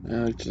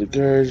 Look to the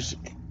guards.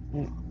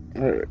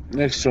 Alright,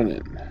 next one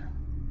in.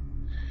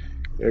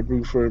 I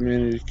bring for a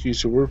man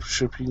accused of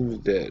worshipping the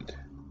dead.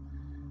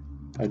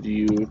 How do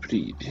you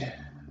plead?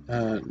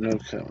 No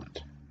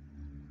comment.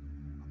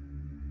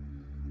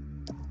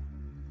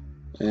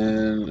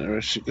 And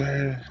arrest the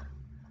guard.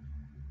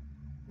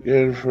 The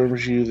guard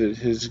informs you that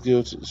his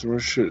guilt is more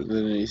certain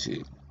than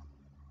anything.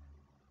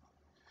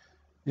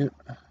 Yep.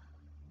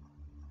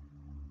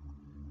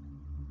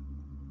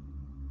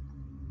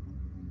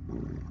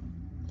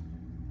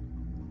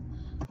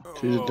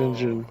 To the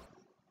dungeon.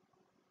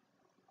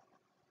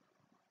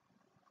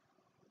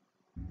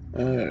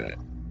 Alright.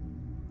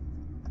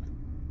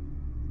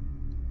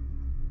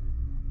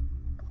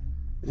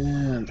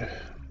 And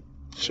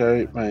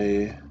sorry,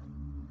 my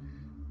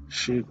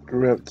should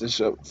wrap this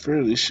up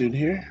fairly soon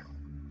here.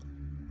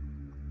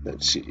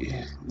 Let's see.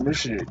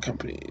 Mercenary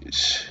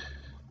companies.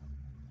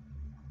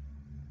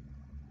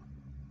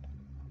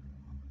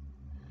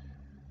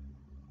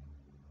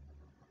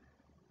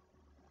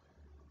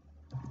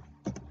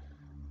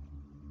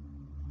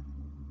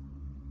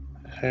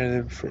 Hire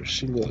them for a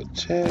single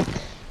attack.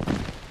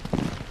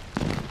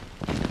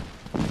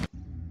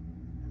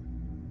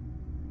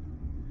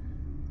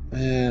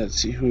 And let's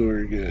see who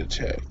we're gonna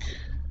attack.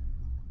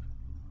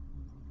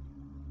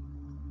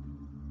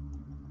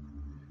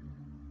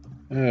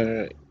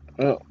 Alright.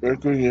 Well, we're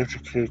going after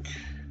Kirk,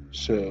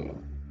 so.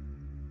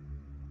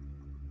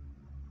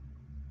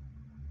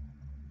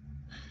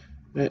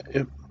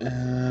 Yep.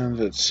 And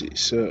let's see,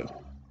 so.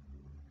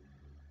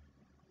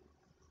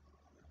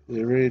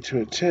 They're ready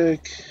to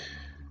attack.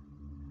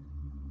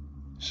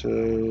 So,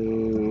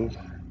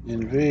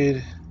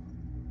 invade.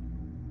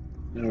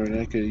 No, we're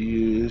not going to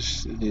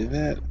use any of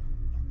that.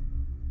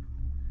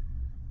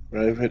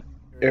 Arrive at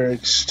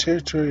Erak's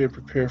territory and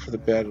prepare for the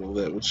battle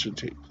that will soon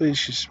take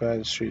place. You spy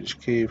a strange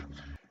cave.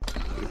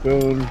 You're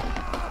going.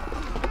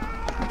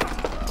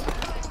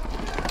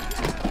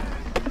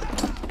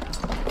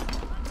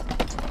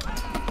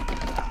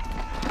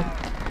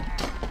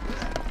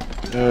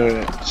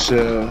 Alright,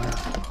 so.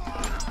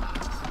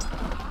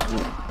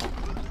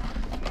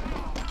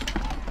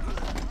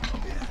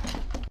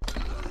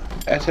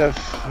 Ataf,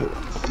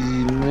 the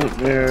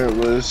nightmare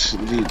was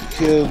indeed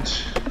killed.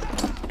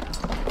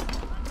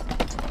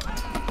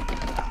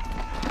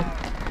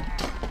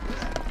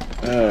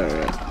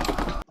 Alright.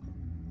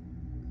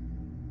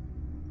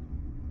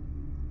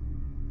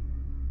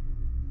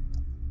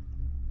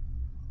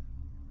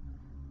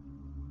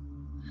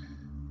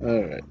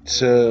 Alright,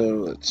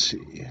 so let's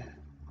see.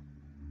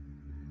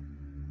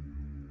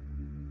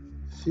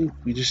 I think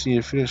we just need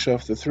to finish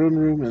off the throne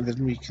room and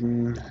then we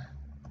can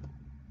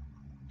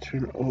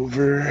turn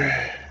over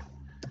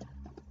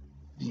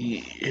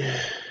the.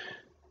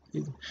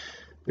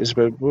 There's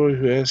my boy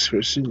who asks for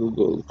a single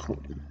gold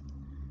coin.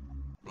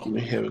 You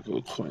may have a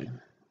gold coin.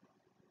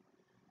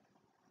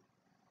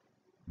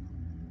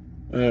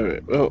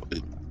 Alright, well,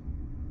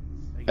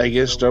 I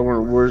guess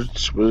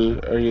Darwinism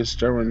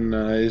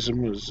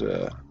was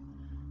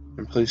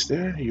in place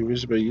there. You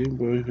visit by a young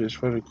boy who has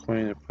found a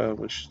coin and pile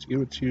wishes to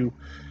give it to you.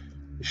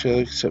 You shall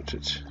accept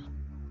it.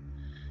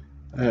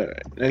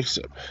 Alright, next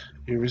up.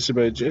 You're visited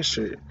by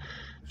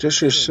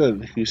Jester's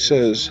son, who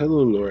says,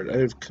 "Hello, Lord. I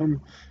have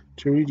come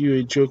to read you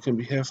a joke on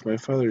behalf of my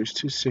father who is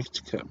too sick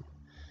to come.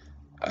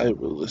 I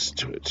will listen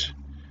to it.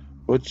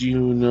 What do you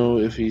know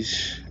if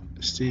his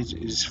stage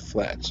is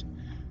flat?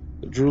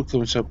 The drool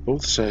comes up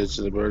both sides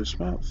of the bird's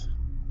mouth."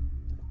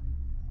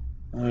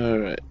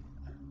 Alright.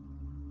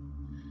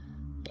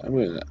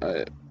 I'm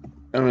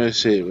gonna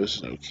say it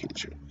was an okay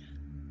joke.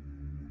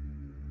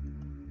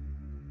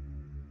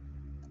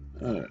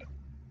 Alright.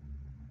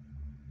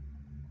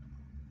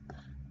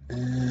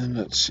 And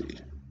let's see.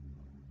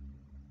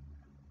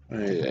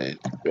 Alright,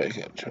 I back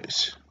out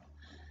twice.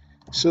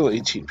 Still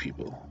 18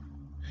 people.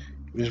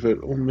 There's about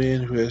an old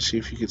man who asked you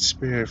if you could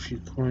spare a few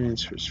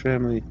coins for his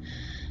family.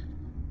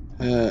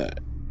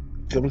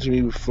 Come to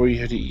me before you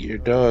have to eat your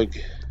dog.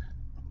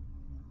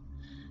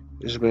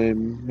 There's a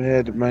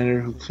mad miner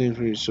who claims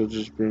when your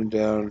soldiers burned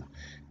down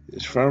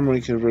his farm when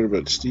he converted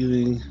about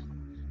stealing.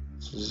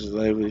 So his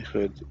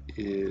livelihood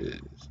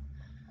is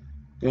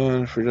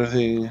gone for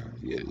nothing.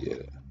 Yeah.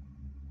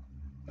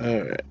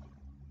 Alright.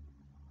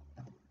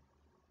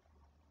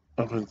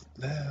 Open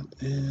that,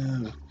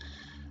 and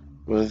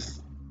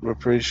with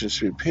reparations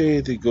to be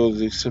paid, the gold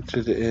is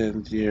accepted,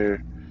 and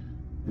your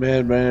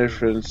mad miner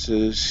friend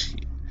says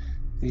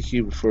thank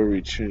you before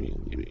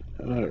returning.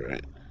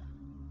 Alright.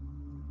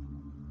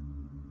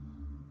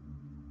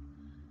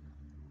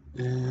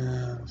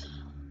 And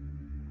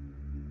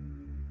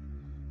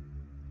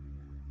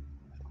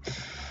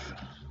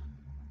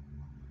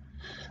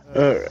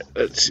alright,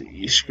 let's see.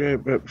 You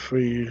scribe up before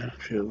you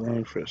feel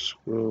long for a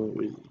scroll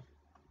with you.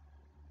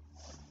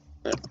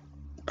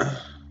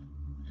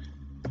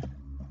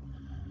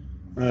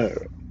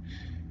 Alright.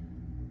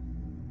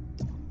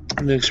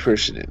 Next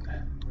person in.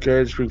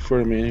 Guards bring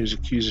forward a man who's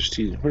accused of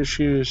stealing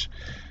horseshoes.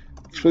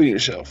 Explain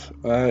yourself.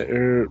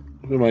 Who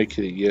am I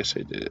kidding? Yes,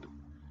 I did it.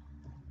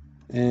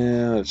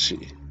 And let's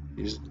see.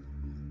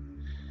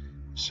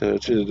 So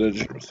to the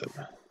dungeon with him.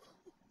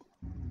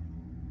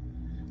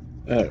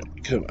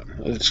 Alright, come on.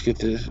 Let's get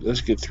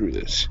through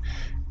this.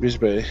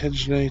 Raised by a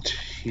hedge knight,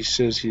 he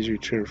says he's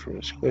returned from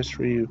his quest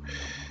for you.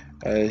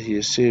 He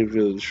has saved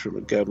village from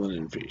a goblin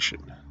invasion.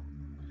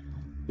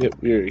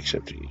 Yep, we are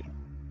accepting you.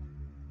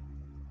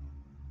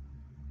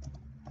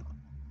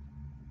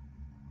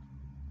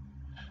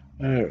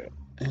 Alright,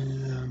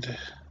 and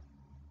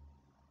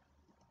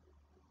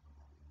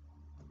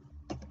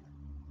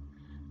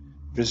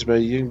visited by a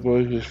young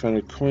boy who has found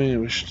a coin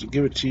and wishes to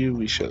give it to you.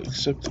 We shall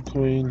accept the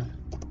coin.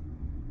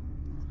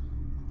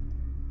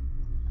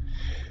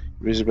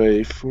 Visited by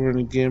a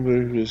foreign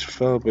gambler who is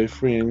followed by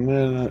 4 young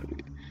men.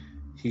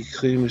 He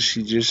claims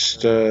he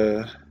just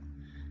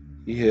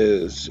he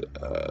has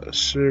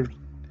served.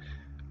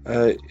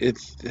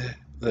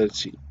 Let's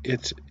see.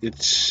 It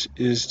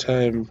is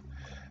time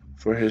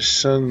for his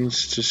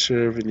sons to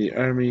serve in the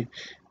army.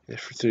 And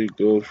for 30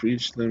 gold for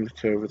each of them to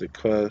cover the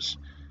cost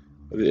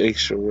of the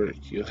extra work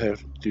you'll have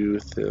to do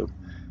with them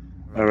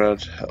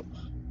around to help.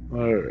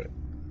 Alright.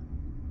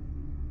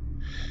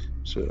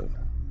 So,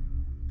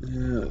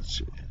 let's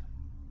see.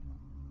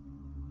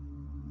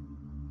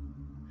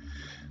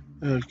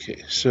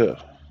 Okay, so.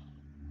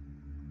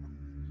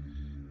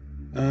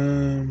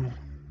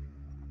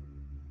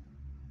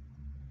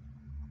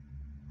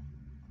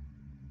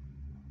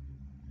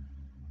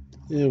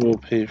 Yeah, we'll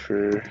pay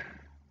for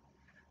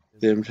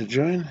them to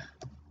join.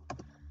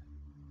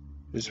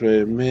 There's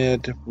a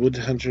mad wood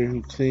hunter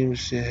who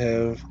claims to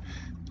have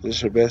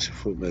this basket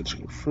full of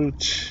magical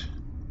fruit.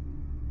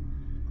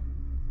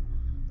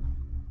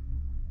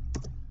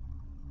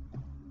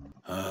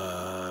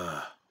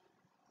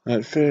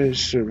 Not fair,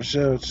 serves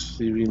out,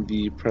 leaving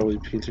the probably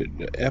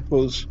painted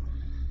apples.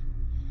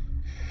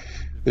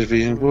 There's a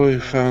young boy who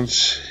found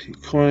a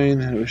coin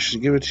and wishes to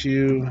give it to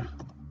you.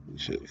 You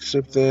should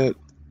accept that.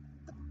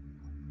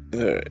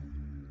 Alright.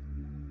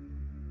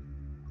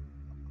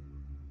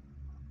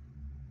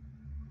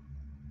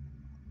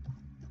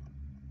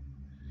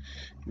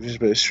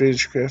 Visited by a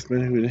strange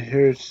craftsman who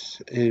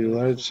inherits a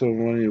large sum of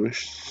money and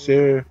wishes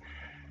to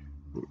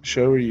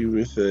shower you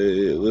with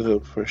a little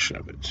portion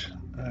of it.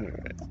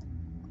 Alright.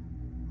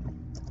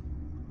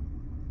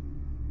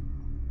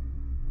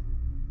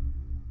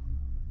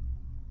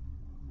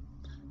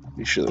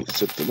 You should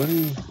accept the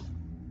money.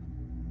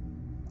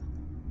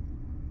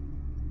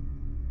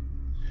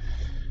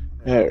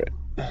 Alright.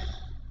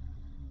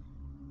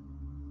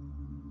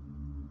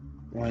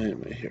 Why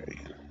am I here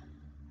again?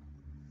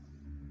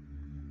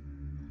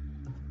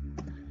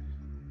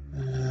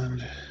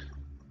 And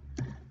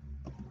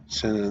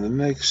send on the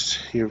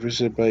next. You're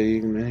visited by a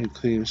young man who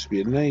claims to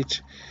be a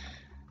knight.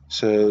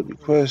 So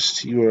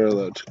request, you are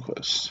allowed to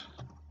quest.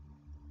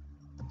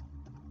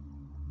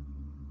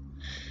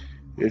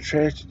 You're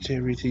attracted to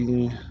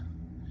everything.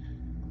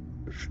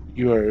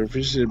 You are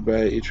visited by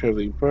a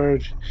traveling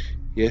bard.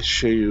 He has to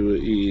show you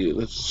a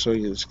little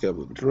song in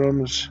goblin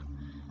drums.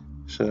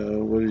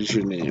 So, what is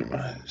your name,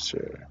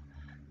 sir?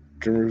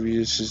 Drummer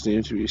reveals his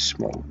name to be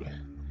Smog.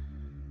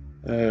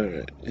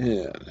 Alright,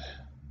 and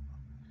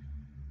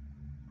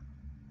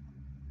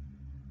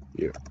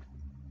your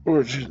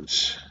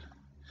origins.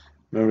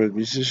 Member of the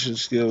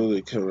Musicians Guild,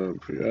 they come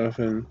around pretty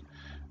often.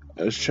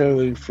 I was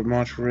traveling from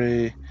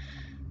Monterey,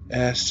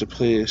 asked to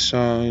play a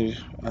song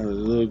on the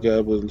little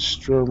goblin's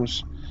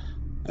drums.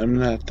 I'm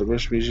not the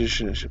worst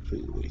musician, I should play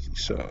a lengthy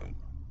song.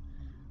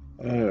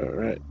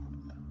 Alright,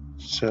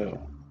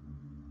 so.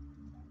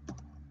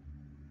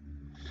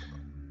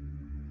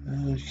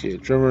 Okay,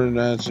 drummer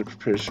nods and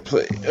prepares to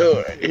play.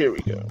 Alright, here we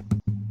go.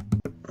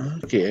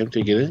 Okay, I'm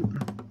taking it.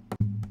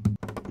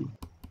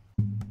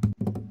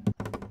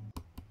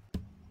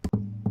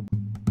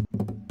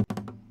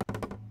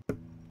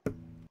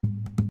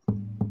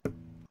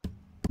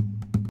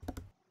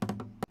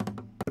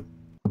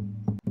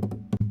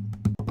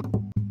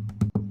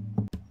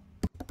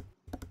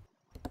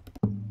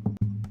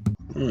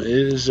 Well, it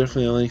is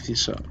definitely a lengthy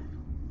song.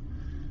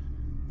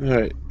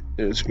 Alright,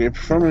 it was a great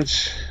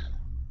performance,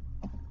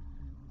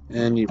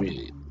 and you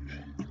beat it.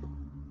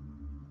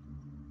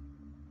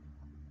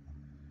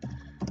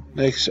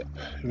 Next up,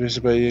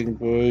 visited by a young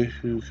boy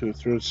who can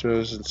throw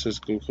spells and says,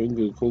 go Kong,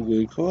 go Kong,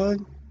 go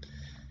Kong.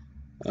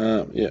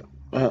 Yeah,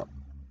 well,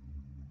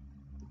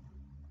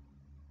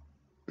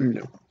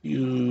 no.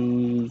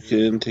 You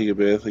can take a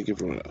bath like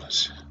everyone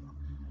else.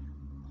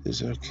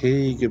 It's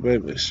okay, goodbye,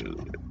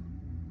 Mr.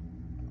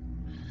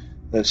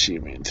 Let's see,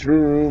 main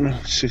room,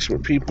 6 more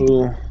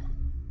people.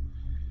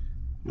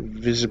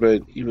 Visited by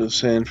an evil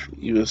sand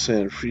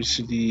free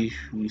city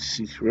who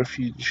seek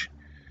refuge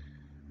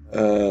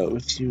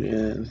with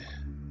you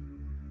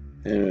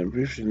and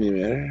briefly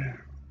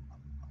matter.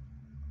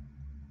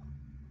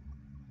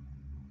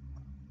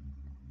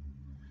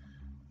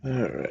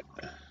 Alright.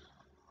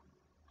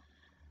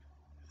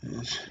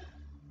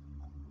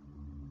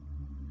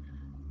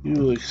 You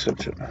will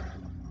accept him.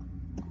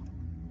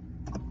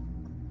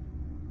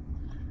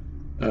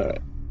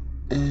 Alright.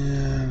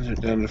 And we're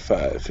down to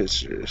 5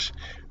 visitors.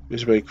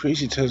 Visited by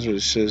Crazy Tesla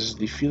says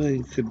the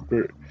feeling could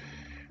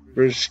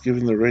burst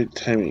given the right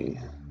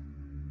timing.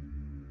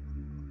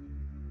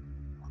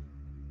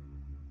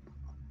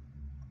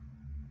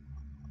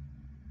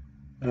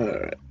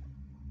 Alright.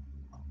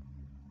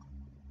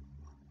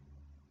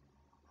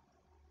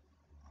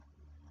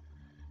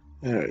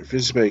 Alright,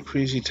 visited by a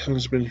crazy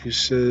townsman who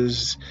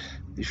says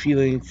the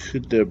feeling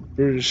could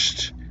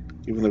burst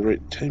given the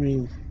right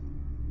timing.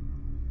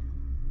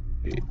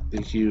 Okay,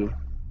 thank you.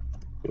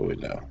 Go away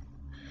now.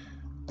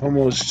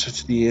 Almost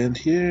to the end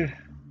here.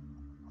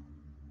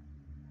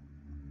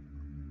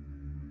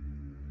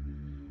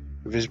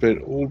 Visited by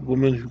an old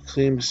woman who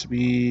claims to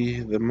be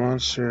the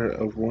mother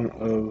of one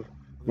of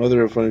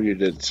your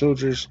dead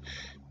soldiers.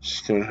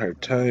 She's having hard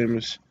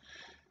times,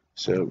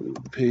 so we'll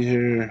pay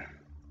her.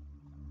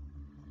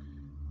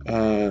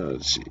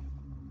 Let's see.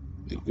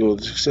 The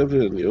gold is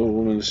accepted, and the old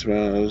woman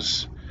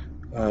smiles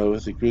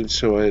with a grin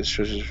so wide it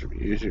stretches from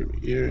ear to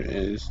ear,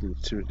 and it's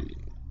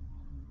intimidating.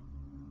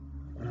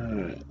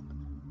 Alright.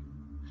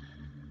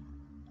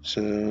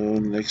 So,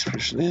 next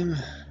person in.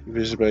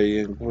 Visited by a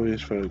young boy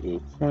who's found a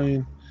gold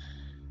coin.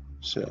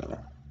 So,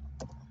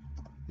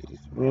 take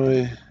the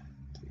boy.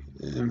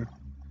 Take him.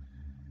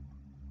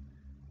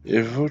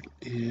 Your vote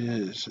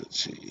is, let's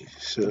see,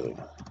 so.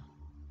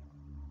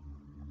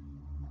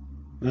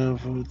 No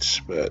votes,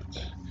 but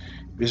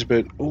there's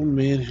about an old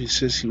man who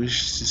says he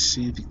wishes to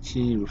see the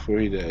king before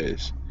he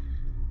dies.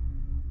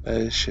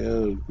 I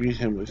shall greet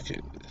him with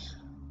kindness.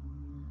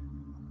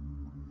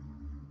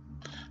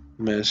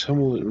 Man is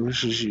humble and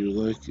wishes you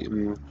luck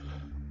in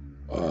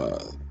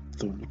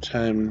the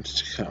time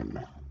to come.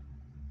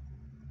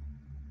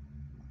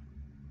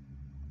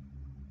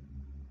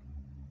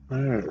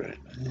 Alright,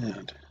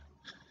 and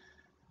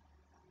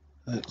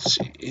let's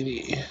see,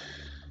 any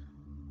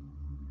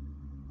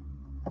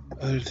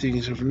other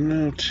things of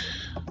note?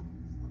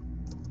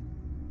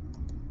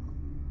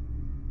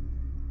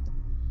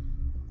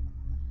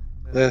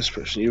 Last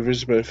person, you're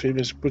visited by a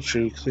famous butcher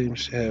who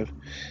claims to have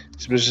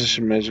his business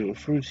in magical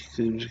fruit. He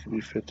claims it can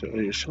be fed to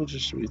all your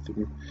soldiers to make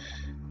them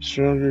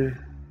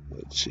stronger.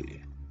 Let's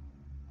see.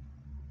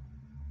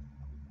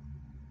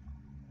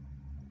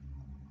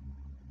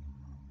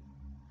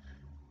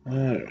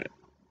 Alright.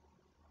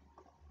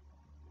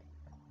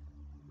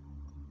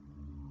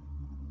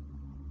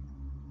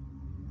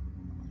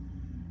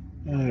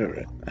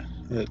 Alright.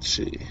 Let's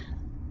see.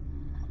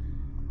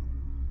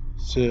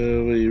 So,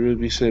 you would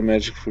be selling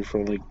magic food for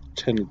only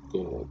 10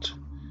 gold.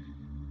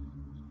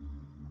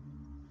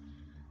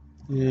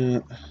 Yeah,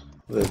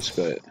 let's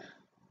buy it.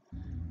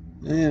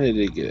 And I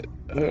did get it.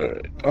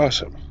 Alright,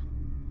 awesome.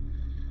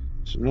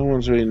 So no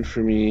one's waiting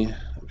for me.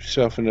 I've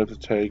softened up the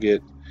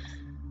target.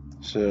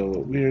 So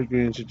what we are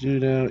going to do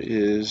now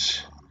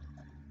is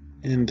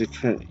end the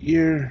current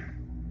year.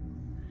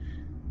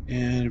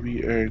 And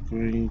we are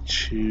going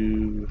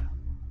to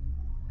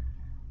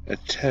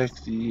attack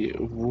the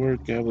War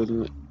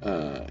Goblin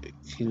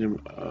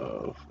Kingdom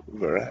of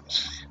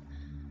Varask.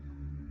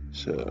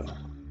 So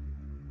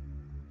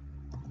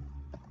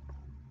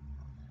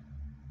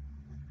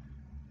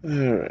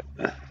alright.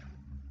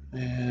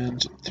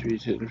 And 3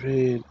 to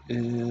invade,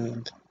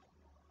 and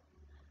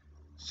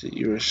let's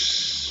see,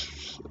 let's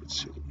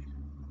see.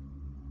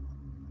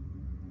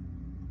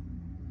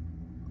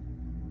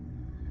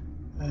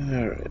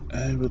 Alright,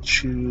 I will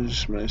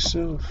choose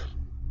myself.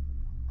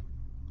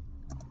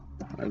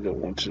 I don't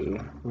want to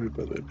worry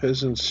about my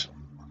peasants.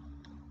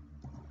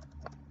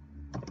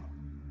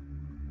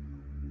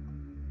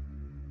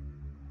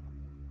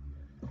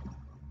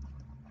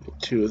 Get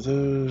 2 of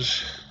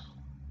those.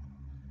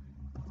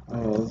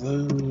 All of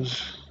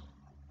those.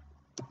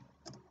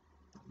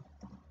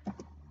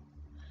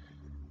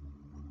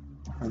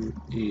 And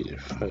 8,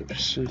 5,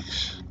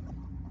 6.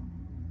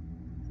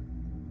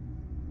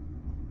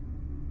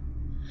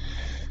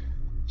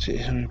 See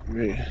how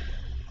many.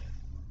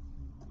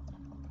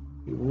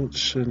 We won't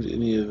send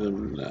any of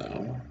them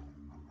now.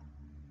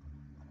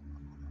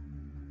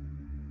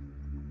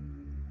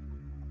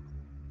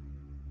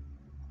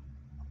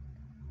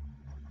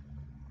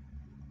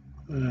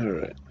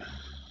 Alright.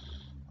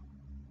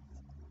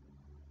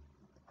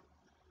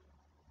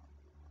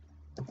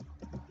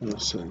 I'll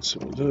send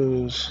some of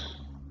those.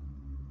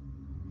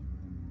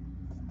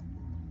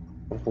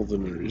 I'll hold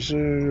them in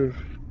reserve.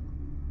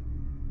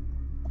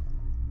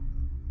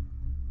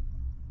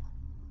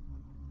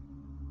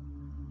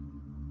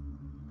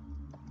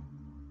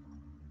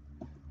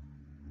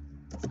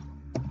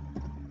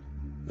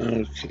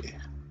 Okay.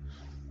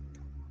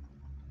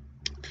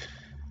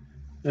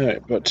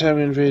 Alright, about time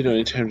to invade,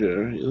 only time to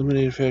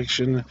eliminate a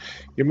faction.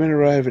 Your men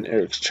arrive in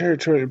Erak's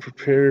territory and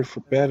prepare for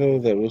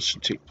battle that will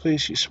soon take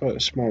place. You spot a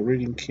small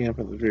raiding camp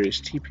on the various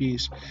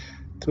teepees.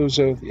 Close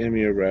out, the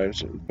enemy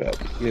arrives, and the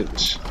battle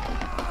begins.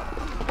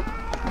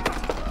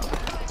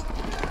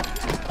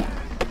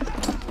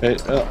 Right,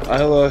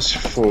 I lost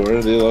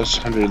 4, they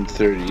lost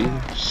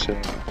 130, so...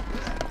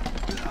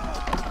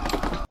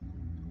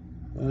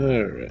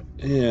 Alright,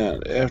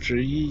 and after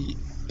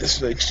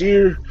this next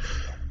year,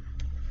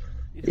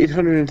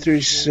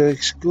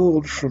 836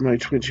 gold from my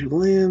 22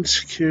 lands,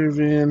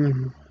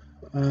 caravan,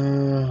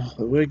 the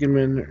wagon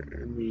men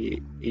earned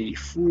me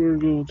 84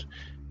 gold,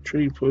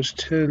 trading post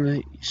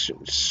 10,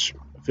 eastern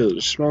village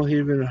of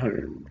Smallhaven,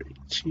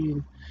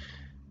 118,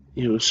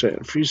 Eagle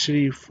Silent Free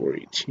City,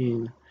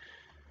 418,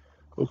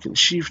 Oaken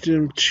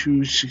Chiefdom,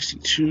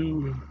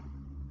 262,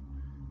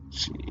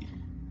 let's see,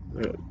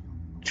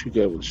 2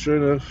 goblins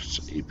join us,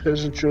 a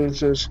peasant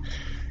joins us,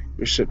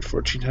 you're set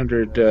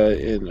 1400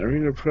 in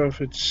arena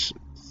profits,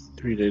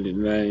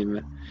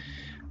 399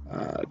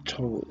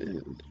 total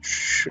in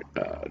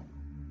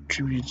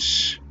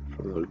tributes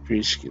from the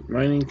Grayskin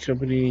Mining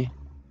Company.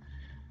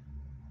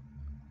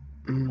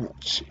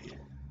 Let's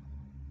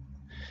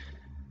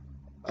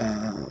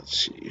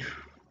see.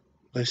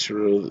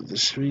 Lycero the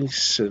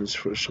Sphinx sends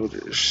 4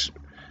 soldiers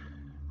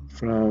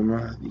from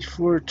the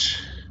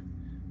fort,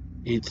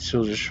 8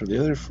 soldiers from the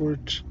other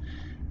fort,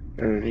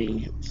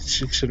 earning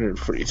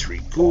 643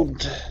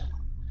 gold.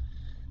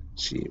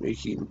 Let's see,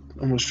 making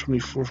almost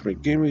 24 for my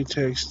gambling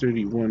tax,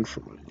 31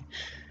 for my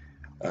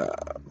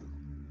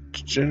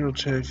general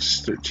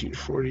tax,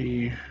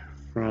 1340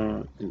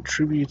 from in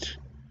tribute,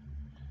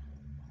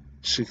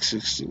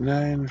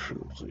 669 from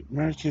the plate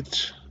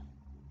market.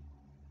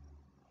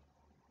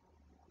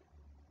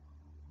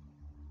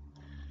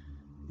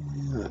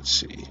 Let's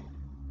see.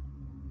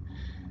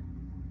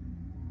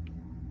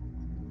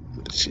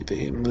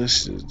 They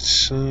enlisted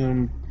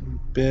some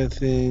bad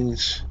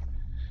things.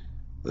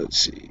 Let's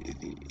see.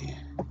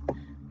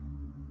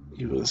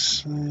 He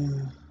was.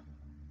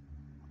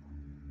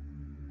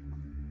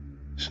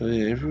 So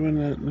yeah,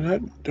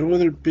 everyone. No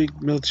other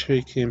big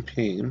military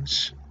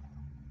campaigns.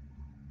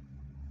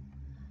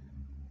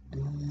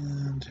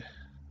 And.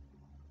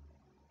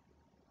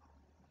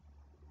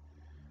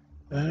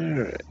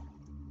 Alright.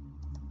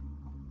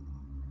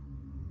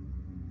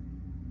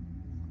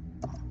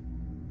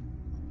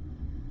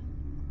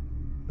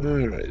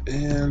 Alright,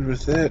 and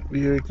with that,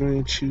 we are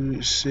going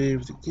to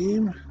save the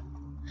game,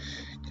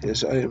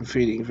 because I am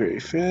fading very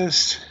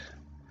fast.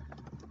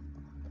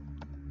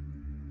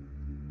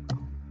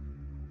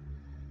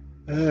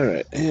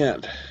 Alright,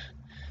 and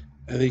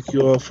I thank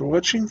you all for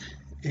watching,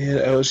 and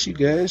I will see you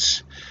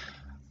guys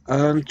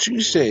on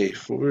Tuesday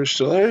for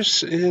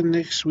Stellaris, and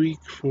next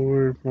week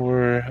for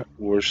more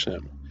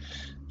Warsim.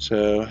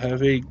 So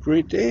have a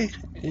great day,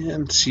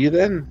 and see you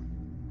then.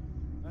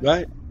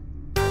 Bye.